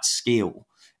available at scale,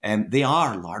 they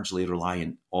are largely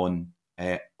reliant on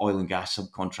oil and gas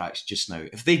subcontracts just now.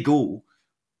 If they go,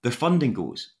 their funding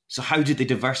goes. So how do they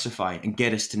diversify and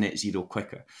get us to net zero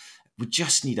quicker? We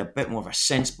just need a bit more of a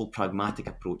sensible, pragmatic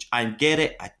approach. I get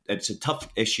it. It's a tough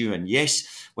issue. And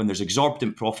yes, when there's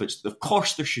exorbitant profits, of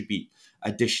course there should be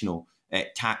additional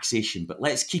taxation. But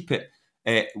let's keep it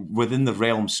within the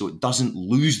realm so it doesn't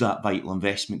lose that vital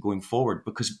investment going forward.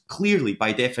 Because clearly,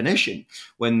 by definition,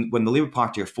 when the Labour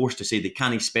Party are forced to say they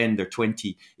can't spend their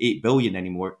 28 billion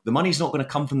anymore, the money's not going to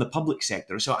come from the public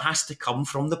sector. So it has to come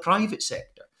from the private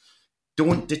sector.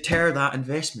 Don't deter that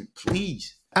investment,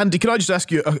 please. Andy, can I just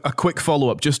ask you a quick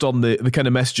follow-up just on the kind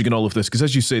of messaging and all of this? Because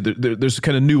as you say, there's a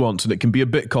kind of nuance and it can be a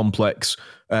bit complex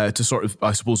to sort of,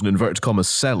 I suppose, in inverted commas,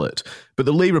 sell it. But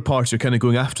the Labour Party are kind of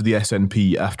going after the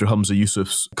SNP after Humza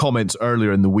Yousaf's comments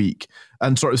earlier in the week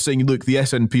and sort of saying, look, the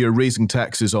SNP are raising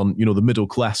taxes on, the middle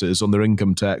classes, on their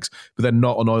income tax, but then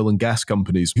not on oil and gas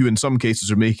companies, who in some cases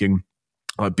are making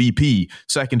BP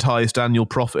second highest annual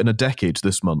profit in a decade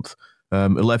this month.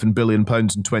 £11 billion in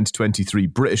 2023.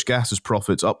 British Gas's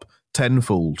profits up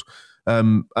tenfold.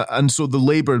 And so the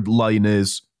Labour line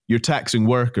is, you're taxing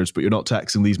workers, but you're not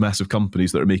taxing these massive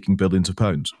companies that are making billions of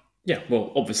pounds. Yeah,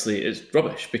 well, obviously it's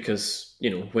rubbish because,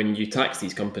 when you tax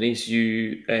these companies,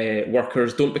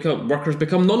 workers become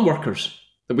non-workers.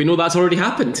 And we know that's already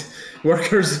happened.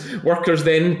 Workers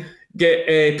then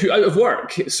get put out of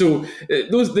work. So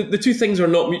the two things are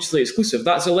not mutually exclusive.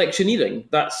 That's electioneering.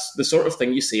 That's the sort of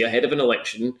thing you say ahead of an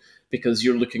election because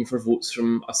you're looking for votes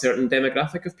from a certain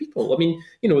demographic of people. I mean,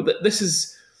 this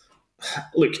is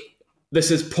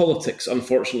politics,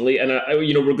 unfortunately, and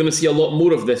we're going to see a lot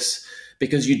more of this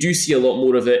because you do see a lot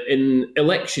more of it in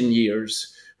election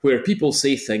years where people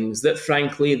say things that,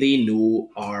 frankly, they know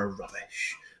are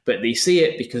rubbish. But they say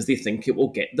it because they think it will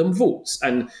get them votes.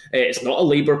 And it's not a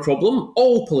Labour problem.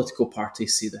 All political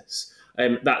parties say this.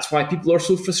 That's why people are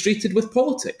so frustrated with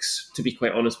politics, to be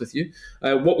quite honest with you.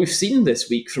 What we've seen this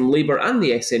week from Labour and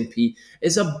the SNP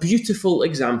is a beautiful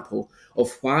example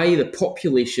of why the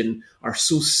population are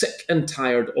so sick and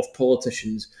tired of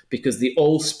politicians because they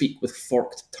all speak with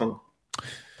forked tongue.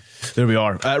 There we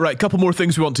are. Right, a couple more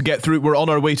things we want to get through. We're on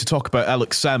our way to talk about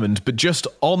Alex Salmond, but just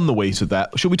on the way to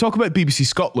that, shall we talk about BBC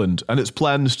Scotland and its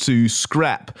plans to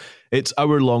scrap its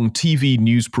hour-long TV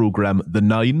news programme, The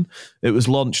Nine? It was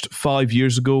launched 5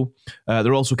 years ago.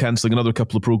 They're also cancelling another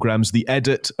couple of programmes, The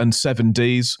Edit and 7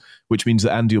 Days, which means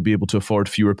that Andy will be able to afford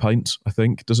fewer pints, I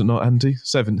think. Does it not, Andy?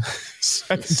 7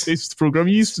 days is the programme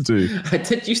you used to do. I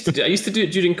used to do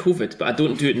it during COVID, but I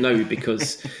don't do it now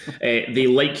because they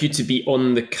like you to be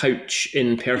on the couch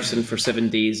in person for 7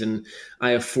 days, and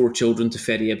I have 4 children to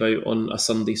ferry about on a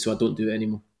Sunday, so I don't do it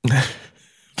anymore.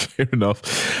 Fair enough.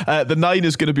 The Nine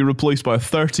is going to be replaced by a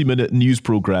 30-minute news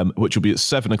programme, which will be at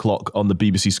 7 o'clock on the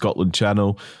BBC Scotland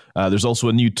channel. There's also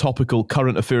a new topical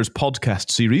current affairs podcast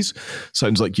series.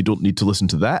 Sounds like you don't need to listen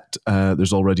to that.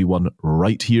 There's already one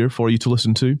right here for you to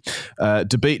listen to.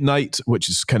 Debate Night, which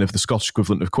is kind of the Scottish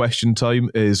equivalent of Question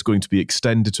Time, is going to be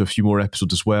extended to a few more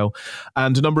episodes as well.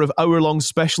 And a number of hour-long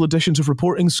special editions of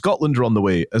Reporting Scotland are on the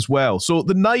way as well. So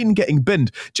the Nine getting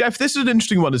binned. Jeff, this is an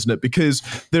interesting one, isn't it? Because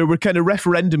there were kind of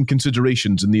referendum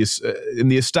considerations in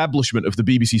the establishment of the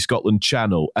BBC Scotland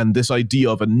channel and this idea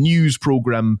of a news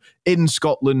programme in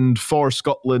Scotland, for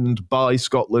Scotland, by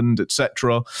Scotland,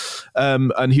 etc.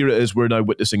 And here it is, we're now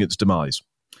witnessing its demise.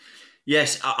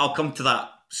 Yes, I'll come to that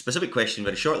specific question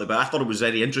very shortly, but I thought it was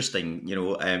very interesting,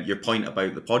 your point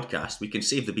about the podcast. We can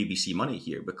save the BBC money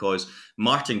here because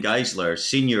Martin Geisler,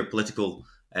 senior political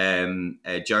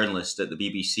journalist at the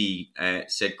BBC,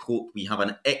 said, quote, "We have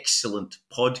an excellent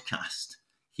podcast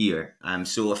here."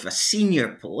 So if a senior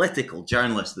political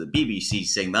journalist at the BBC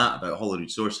is saying that about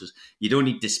Holyrood sources, you don't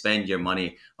need to spend your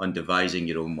money on devising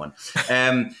your own one.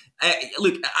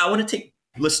 Look, I want to take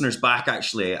listeners back,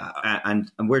 actually,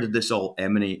 and where did this all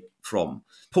emanate from?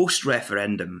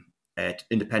 Post-referendum,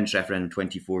 independence referendum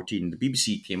 2014, the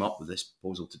BBC came up with this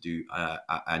proposal to do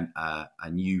a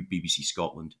new BBC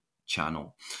Scotland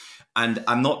channel. And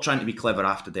I'm not trying to be clever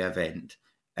after the event,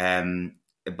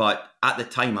 but at the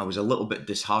time I was a little bit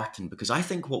disheartened, because I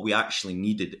think what we actually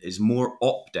needed is more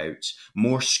opt-outs,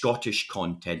 more Scottish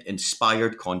content,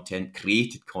 inspired content,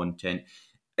 created content,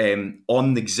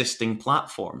 on the existing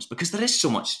platforms, because there is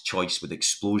so much choice with the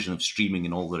explosion of streaming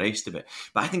and all the rest of it.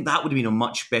 But I think that would have been a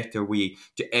much better way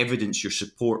to evidence your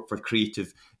support for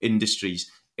creative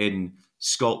industries in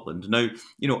Scotland. Now,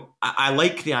 I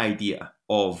like the idea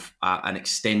of an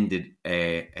extended,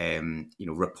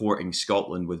 reporting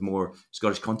Scotland with more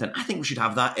Scottish content. I think we should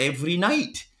have that every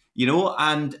night,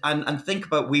 and think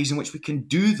about ways in which we can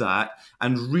do that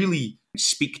and really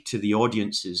speak to the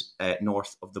audiences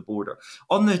north of the border.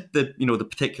 On the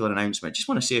particular announcement, I just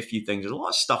want to say a few things. There's a lot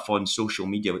of stuff on social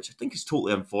media which I think is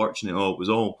totally unfortunate. It was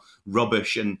all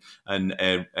rubbish and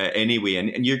anyway,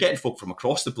 and you're getting folk from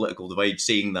across the political divide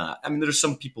saying that. I mean, there are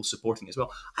some people supporting it as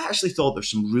well. I actually thought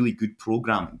there's some really good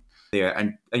programming there,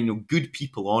 and good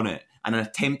people on it, and an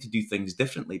attempt to do things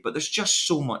differently. But there's just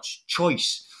so much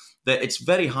choice that it's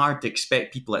very hard to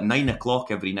expect people at 9 o'clock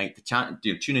every night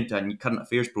to tune into a current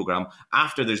affairs programme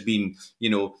after there's been,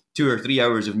 2 or 3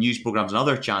 hours of news programmes on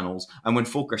other channels, and when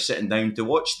folk are sitting down to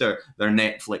watch their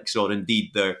Netflix or indeed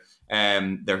their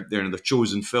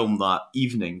chosen film that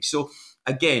evening. So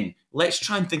again, let's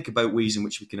try and think about ways in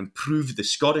which we can improve the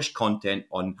Scottish content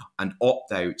on and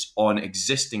opt-outs on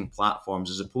existing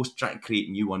platforms, as opposed to trying to create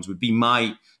new ones, would be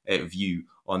my view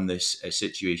on this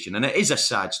situation. And it is a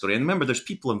sad story. And remember, there's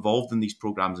people involved in these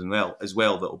programmes as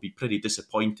well that will be pretty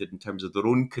disappointed in terms of their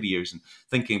own careers and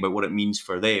thinking about what it means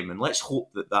for them. And let's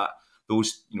hope that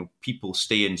those people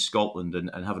stay in Scotland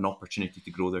and have an opportunity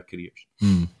to grow their careers.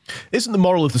 Isn't the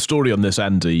moral of the story on this,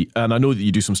 Andy, and I know that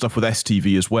you do some stuff with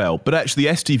STV as well, but actually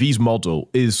STV's model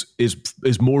is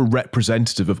more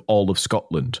representative of all of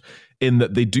Scotland, in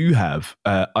that they do have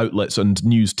outlets and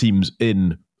news teams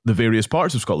in the various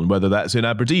parts of Scotland, whether that's in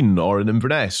Aberdeen or in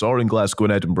Inverness or in Glasgow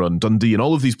and Edinburgh and Dundee and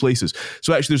all of these places.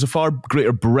 So actually there's a far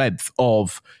greater breadth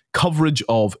of coverage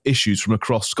of issues from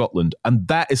across Scotland. And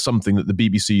that is something that the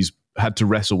BBC's had to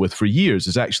wrestle with for years,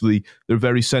 is actually they're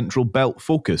very central belt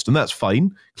focused. And that's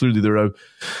fine. Clearly there are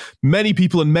many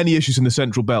people and many issues in the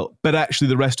central belt, but actually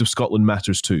the rest of Scotland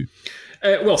matters too.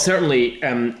 Well, certainly,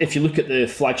 if you look at the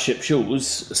flagship shows,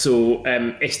 so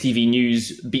STV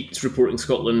News beats Reporting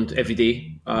Scotland every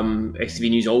day. STV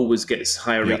News always gets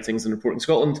higher ratings than Reporting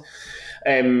Scotland.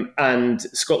 And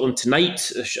Scotland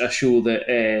Tonight, a show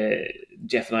that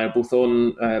Jeff and I are both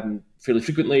on fairly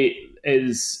frequently,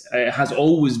 has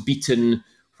always beaten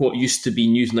what used to be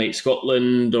Newsnight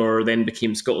Scotland, or then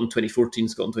became Scotland 2014,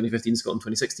 Scotland 2015, Scotland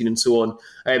 2016, and so on.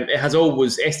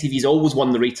 STV's always won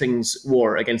the ratings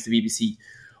war against the BBC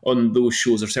on those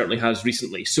shows, or certainly has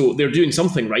recently. So they're doing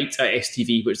something right at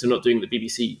STV, which they're not doing at the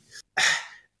BBC.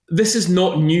 This is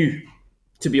not new,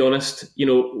 to be honest.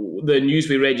 The news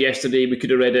we read yesterday, we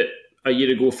could have read it a year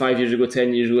ago, 5 years ago,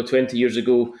 10 years ago, 20 years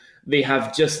ago. They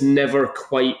have just never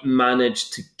quite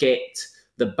managed to get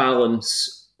the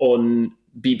balance on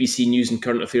BBC News and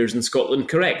current affairs in Scotland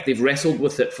correct. They've wrestled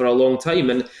with it for a long time,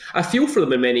 and I feel for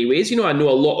them in many ways. I know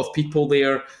a lot of people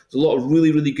there. There's a lot of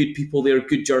really, really good people there,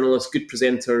 good journalists, good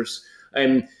presenters,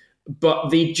 but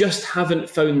they just haven't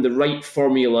found the right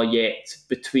formula yet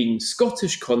between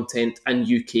Scottish content and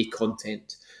UK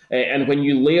content. And when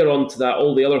you layer onto that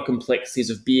all the other complexities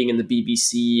of being in the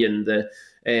BBC and the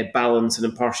balance and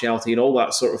impartiality and all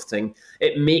that sort of thing,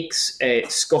 it makes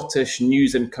Scottish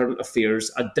news and current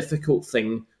affairs a difficult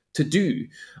thing to do.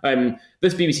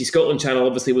 This BBC Scotland channel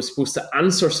obviously was supposed to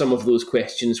answer some of those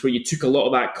questions, where you took a lot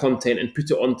of that content and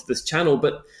put it onto this channel,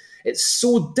 but it's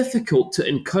so difficult to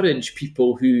encourage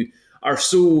people who are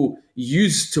so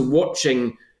used to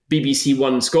watching BBC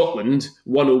One Scotland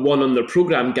 101 on their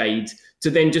programme guide to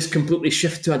then just completely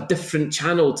shift to a different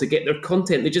channel to get their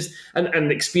content. They just,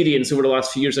 and experience over the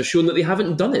last few years has shown that they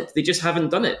haven't done it. They just haven't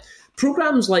done it.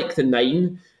 Programmes like The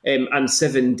 9 and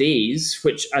 7 Days,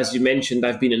 which, as you mentioned,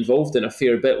 I've been involved in a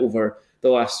fair bit over the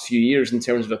last few years in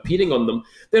terms of appearing on them,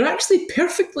 they're actually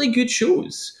perfectly good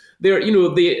shows. Their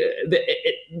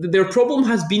problem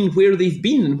has been where they've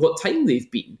been and what time they've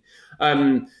been.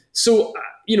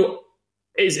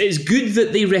 It's good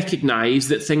that they recognise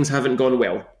that things haven't gone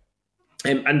well.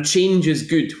 And change is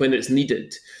good when it's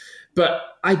needed. But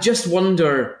I just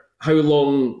wonder how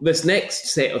long this next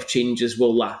set of changes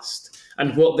will last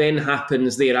and what then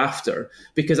happens thereafter.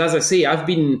 Because as I say, I've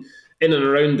been in and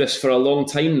around this for a long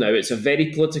time now. It's a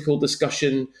very political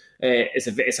discussion.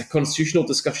 It's a constitutional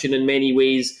discussion in many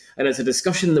ways, and it's a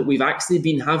discussion that we've actually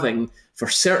been having for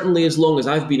certainly as long as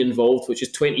I've been involved, which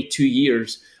is 22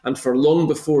 years, and for long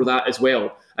before that as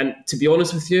well. And to be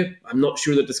honest with you, I'm not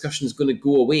sure the discussion is going to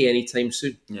go away anytime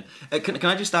soon. Yeah, can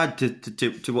I just add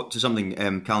to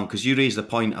something, Callum? Because you raised the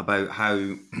point about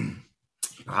how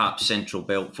perhaps Central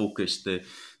Belt focused the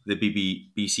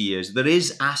BBC is. There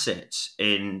is assets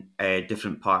in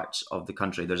different parts of the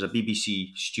country. There's a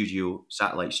BBC studio,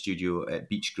 satellite studio at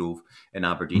Beechgrove in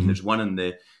Aberdeen. Mm-hmm. There's one in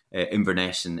the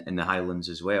Inverness in the Highlands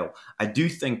as well. I do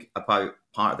think about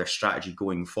part of their strategy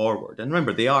going forward. And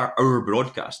remember, they are our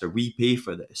broadcaster. We pay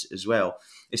for this as well.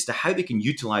 As to how they can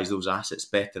utilise those assets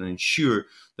better and ensure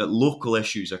that local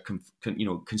issues are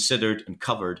considered and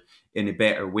covered in a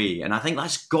better way. And I think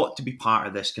that's got to be part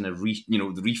of this kind of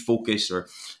the refocus or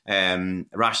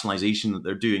rationalisation that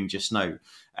they're doing just now.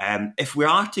 If we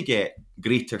are to get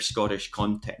greater Scottish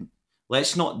content,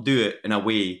 let's not do it in a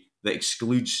way that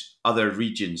excludes other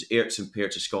regions, Airts and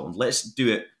Pairts of Scotland. Let's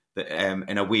do it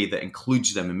in a way that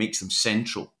includes them and makes them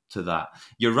central to that.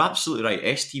 You're absolutely right.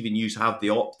 STV News have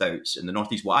the opt-outs in the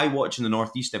Northeast. What I watch in the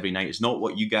Northeast every night is not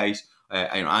what you guys,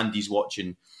 Andy's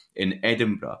watching in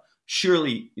Edinburgh.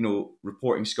 Surely,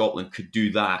 Reporting Scotland could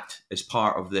do that as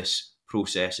part of this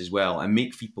process as well and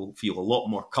make people feel a lot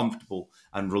more comfortable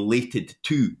and related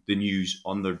to the news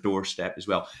on their doorstep as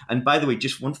well. And by the way,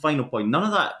 just one final point, none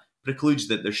of that precludes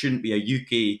that there shouldn't be a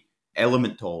UK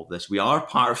element to all of this. We are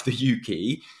part of the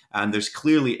UK and there's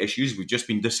clearly issues. We've just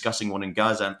been discussing one in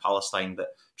Gaza and Palestine that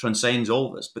transcends all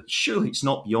of this, but surely it's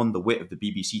not beyond the wit of the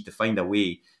BBC to find a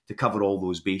way to cover all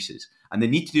those bases. And they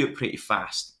need to do it pretty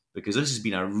fast because this has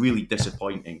been a really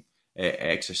disappointing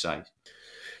exercise.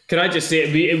 Can I just say,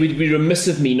 it would be remiss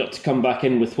of me not to come back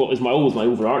in with what is my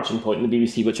overarching point in the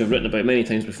BBC, which I've written about many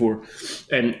times before,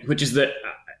 which is that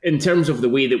in terms of the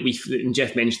way that and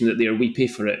Jeff mentioned that we pay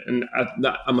for it, and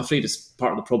I'm afraid it's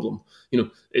part of the problem.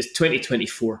 It's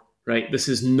 2024, right? This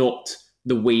is not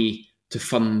the way to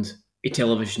fund a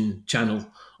television channel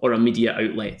or a media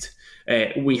outlet.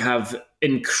 We have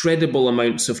incredible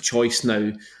amounts of choice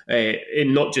now,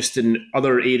 in not just in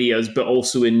other areas, but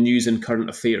also in news and current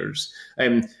affairs.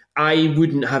 I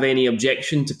wouldn't have any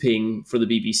objection to paying for the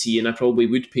BBC, and I probably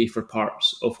would pay for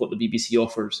parts of what the BBC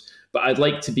offers, but I'd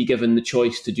like to be given the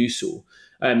choice to do so.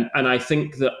 And I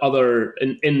think that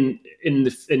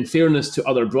in fairness to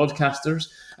other broadcasters,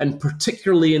 and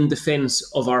particularly in defence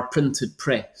of our printed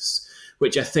press,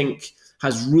 which I think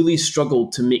has really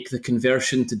struggled to make the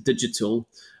conversion to digital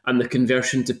and the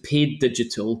conversion to paid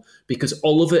digital, because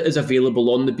all of it is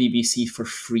available on the BBC for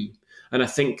free. And I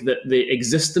think that the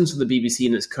existence of the BBC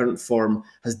in its current form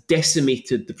has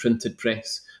decimated the printed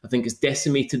press. I think it's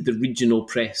decimated the regional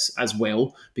press as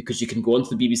well, because you can go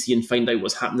onto the BBC and find out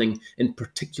what's happening in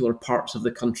particular parts of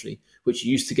the country, which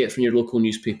you used to get from your local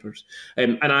newspapers.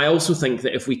 And I also think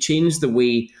that if we change the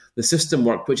way the system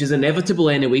worked, which is inevitable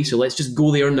anyway, so let's just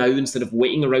go there now instead of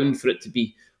waiting around for it to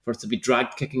be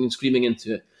dragged kicking and screaming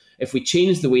into it. If we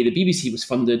change the way the BBC was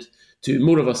funded to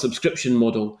more of a subscription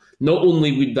model, not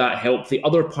only would that help the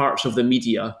other parts of the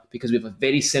media, because we have a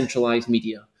very centralised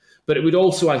media, but it would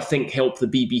also, I think, help the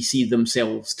BBC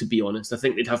themselves, to be honest. I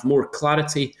think they'd have more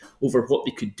clarity over what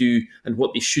they could do and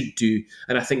what they should do,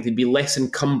 and I think they'd be less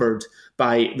encumbered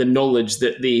by the knowledge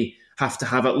that they have to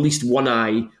have at least one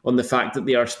eye on the fact that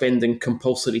they are spending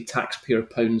compulsory taxpayer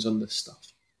pounds on this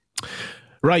stuff.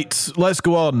 Right, let's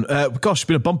go on. Gosh, it's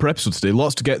been a bumper episode today.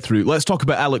 Lots to get through. Let's talk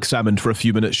about Alex Salmond for a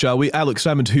few minutes, shall we? Alex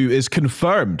Salmond, who is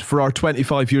confirmed for our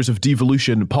 25 Years of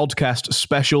Devolution podcast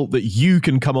special that you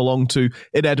can come along to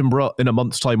in Edinburgh in a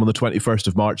month's time on the 21st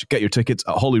of March. Get your tickets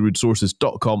at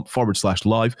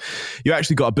holyroodsources.com/live. You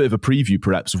actually got a bit of a preview,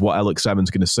 perhaps, of what Alex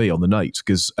Salmond's going to say on the night,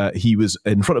 because he was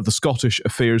in front of the Scottish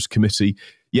Affairs Committee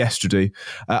yesterday.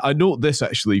 I note this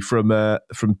actually from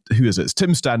who is it? It's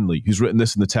Tim Stanley, who's written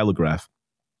this in the Telegraph.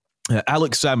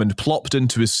 Alex Salmond plopped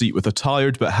into his seat with a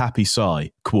tired but happy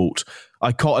sigh. Quote,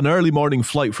 "I caught an early morning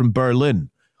flight from Berlin.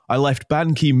 I left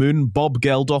Ban Ki-moon, Bob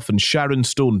Geldof and Sharon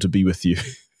Stone to be with you."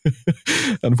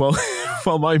 And while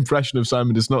my impression of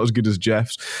Salmond is not as good as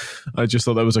Jeff's, I just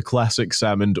thought that was a classic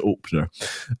Salmond opener.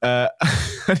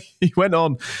 He went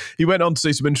on to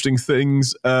say some interesting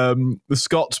things. The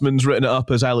Scotsman's written it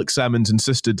up as Alex Salmond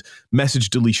insisted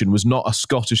message deletion was not a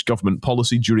Scottish government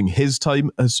policy during his time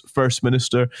as First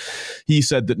Minister. He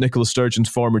said that Nicola Sturgeon's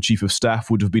former Chief of Staff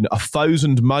would have been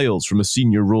 1,000 miles from a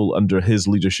senior role under his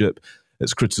leadership.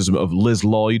 It's criticism of Liz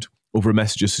Lloyd over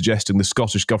messages suggesting the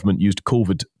Scottish government used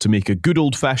COVID to make a good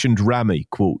old-fashioned rammy,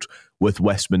 quote, with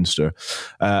Westminster.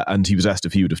 And he was asked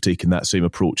if he would have taken that same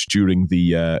approach during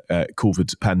the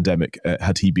COVID pandemic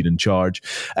had he been in charge.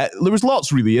 There was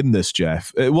lots really in this,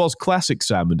 Jeff. It was classic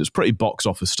Salmond. It's pretty box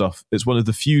office stuff. It's one of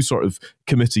the few sort of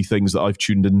committee things that I've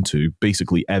tuned into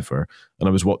basically ever. And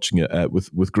I was watching it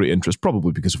with great interest,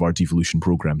 probably because of our devolution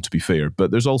programme, to be fair.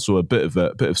 But there's also a bit of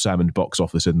Salmond box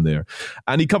office in there.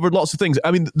 And he covered lots of things.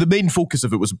 I mean, the main focus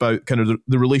of it was about kind of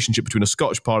the relationship between a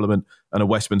Scottish Parliament and a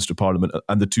Westminster Parliament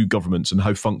and the two governments and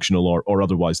how functional or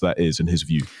otherwise that is in his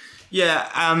view. Yeah,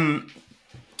 I'm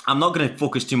not going to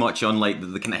focus too much on like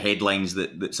the kind of headlines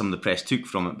that some of the press took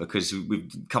from it, because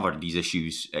we've covered these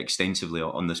issues extensively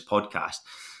on this podcast.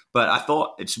 But I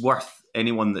thought it's worth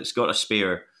anyone that's got a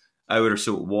spare hour or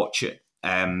so to watch it,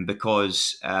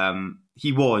 because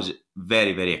he was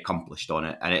very, very accomplished on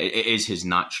it, and it is his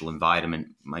natural environment.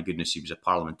 My goodness, he was a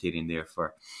parliamentarian there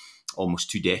for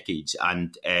almost 2 decades,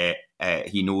 and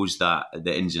he knows the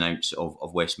ins and outs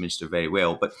of Westminster very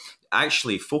well. But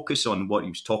actually focus on what he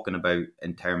was talking about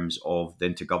in terms of the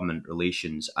intergovernment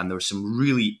relations, and there were some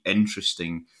really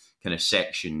interesting kind of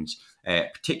sections,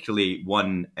 particularly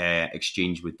one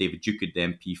exchange with David Duguid, the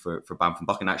MP for Banff and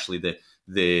Buchan, actually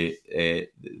the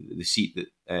seat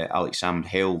that Alex Salmond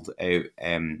held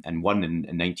and won in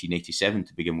 1987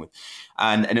 to begin with.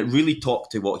 And it really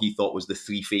talked to what he thought was the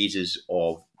 3 phases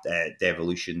of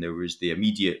devolution. There was the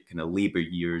immediate kind of Labour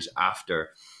years after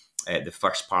the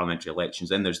first parliamentary elections.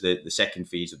 Then there's the second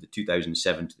phase of the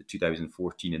 2007 to the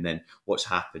 2014, and then what's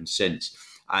happened since.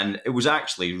 And it was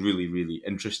actually really, really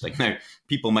interesting. Now,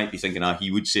 people might be thinking,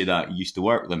 he would say that he used to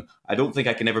work with them. I don't think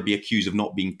I can ever be accused of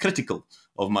not being critical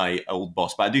of my old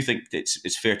boss, but I do think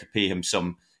it's fair to pay him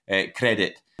some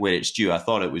credit where it's due. I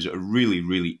thought it was a really,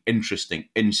 really interesting,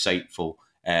 insightful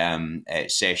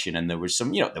session, and there was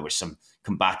some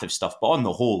combative stuff, but on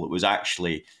the whole, it was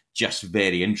actually just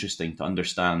very interesting to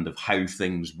understand of how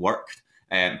things worked,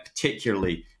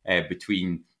 particularly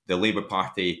between the Labour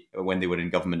Party when they were in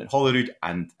government at Holyrood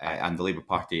and the Labour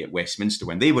Party at Westminster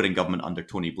when they were in government under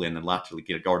Tony Blair and then latterly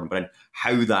Gordon Brown,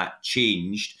 how that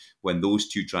changed when those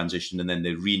two transitioned, and then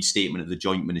the reinstatement of the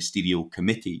joint ministerial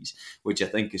committees, which I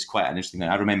think is quite interesting.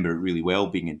 I remember it really well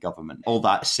being in government. All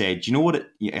that said, you know what?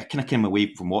 I kind of came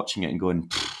away from watching it and going,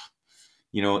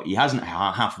 he hasn't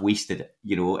half wasted it,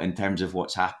 in terms of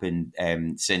what's happened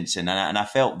since. And I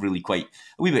felt really quite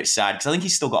a wee bit sad, because I think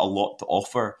he's still got a lot to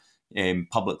offer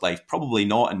public life, probably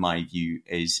not in my view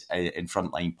is in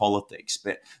frontline politics,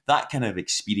 but that kind of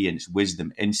experience,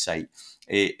 wisdom, insight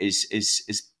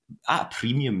is at a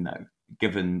premium now,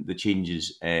 given the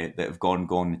changes that have gone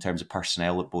in terms of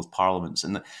personnel at both parliaments.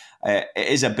 And it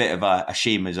is a bit of a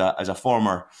shame as a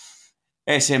former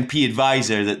SNP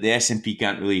advisor that the SNP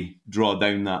can't really draw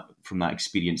down that from that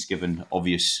experience, given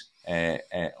obvious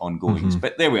ongoings.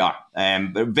 But there we are.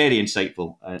 But very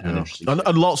insightful and interesting.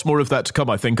 And lots more of that to come,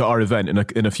 I think, at our event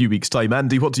in a few weeks' time.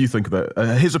 Andy, what do you think about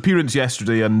his appearance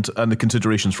yesterday and the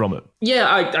considerations from it? Yeah,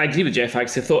 I agree with Jeff.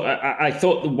 Actually, I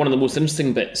thought one of the most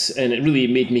interesting bits, and it really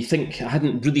made me think. I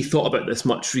hadn't really thought about this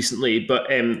much recently, but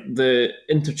the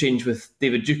interchange with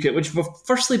David Duguid, which,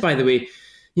 firstly, by the way,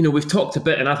 we've talked a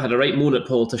bit, and I've had a right moan at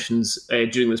politicians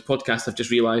during this podcast. I've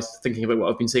just realised, thinking about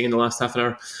what I've been saying in the last half an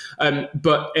hour.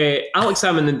 But Alex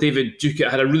Salmond and David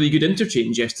Duguid had a really good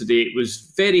interchange yesterday. It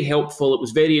was very helpful. It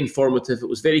was very informative. It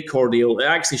was very cordial. It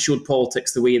actually showed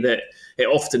politics the way that it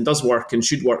often does work and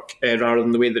should work, rather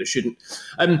than the way that it shouldn't.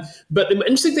 But the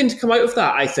interesting thing to come out of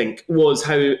that, I think, was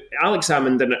how Alex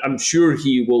Salmond, and I'm sure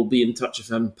he will be in touch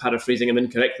if I'm paraphrasing him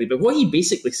incorrectly, but what he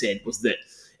basically said was that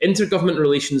intergovernment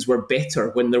relations were better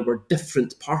when there were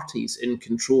different parties in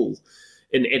control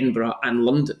in Edinburgh and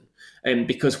London.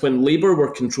 Because when Labour were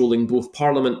controlling both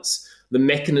parliaments, the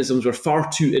mechanisms were far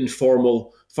too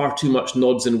informal, far too much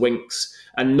nods and winks,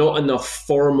 and not enough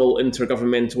formal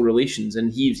intergovernmental relations.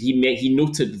 And he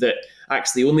noted that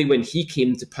actually only when he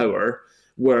came to power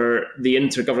were the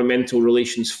intergovernmental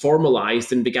relations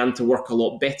formalised and began to work a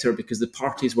lot better, because the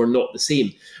parties were not the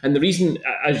same. And the reason,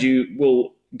 as you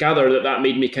will gather, that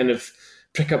made me kind of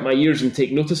prick up my ears and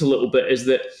take notice a little bit is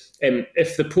that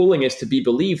if the polling is to be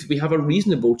believed, we have a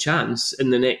reasonable chance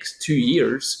in the next 2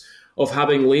 years of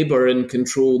having Labour in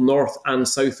control north and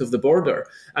south of the border.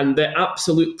 And the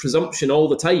absolute presumption all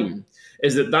the time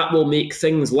is that will make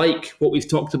things like what we've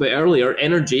talked about earlier,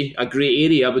 energy, a grey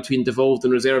area between devolved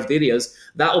and reserved areas,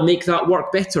 that'll make that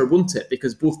work better, won't it?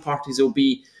 Because both parties will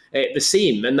be the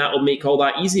same, and that'll make all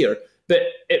that easier. But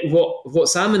what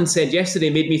Salmond said yesterday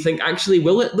made me think, actually,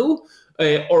 will it though?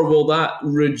 Or will that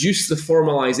reduce the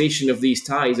formalisation of these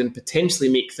ties and potentially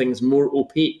make things more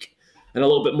opaque and a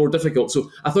little bit more difficult. So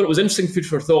I thought it was interesting food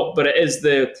for thought, but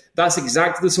that's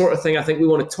exactly the sort of thing I think we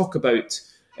want to talk about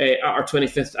at our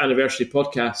 25th anniversary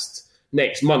podcast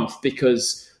next month,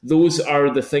 because those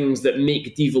are the things that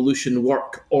make devolution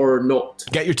work or not.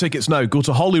 Get your tickets now. Go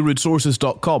to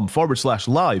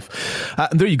holyroodsources.com/live.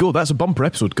 And there you go. That's a bumper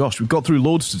episode. Gosh, we've got through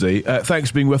loads today. Thanks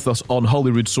for being with us on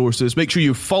Holyrood Sources. Make sure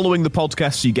you're following the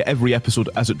podcast so you get every episode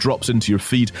as it drops into your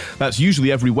feed. That's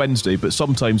usually every Wednesday, but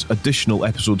sometimes additional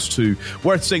episodes too.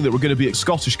 Worth saying that we're going to be at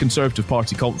Scottish Conservative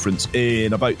Party conference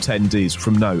in about 10 days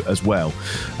from now as well.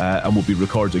 And we'll be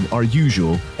recording our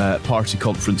usual party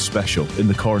conference special in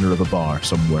the corner of a bar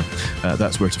somewhere.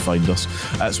 That's where to find us.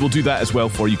 So we'll do that as well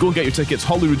for you. Go and get your tickets,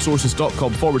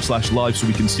 holyroodsources.com/live, so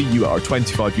we can see you at our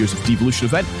 25 years of devolution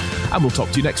event, and we'll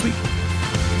talk to you next week.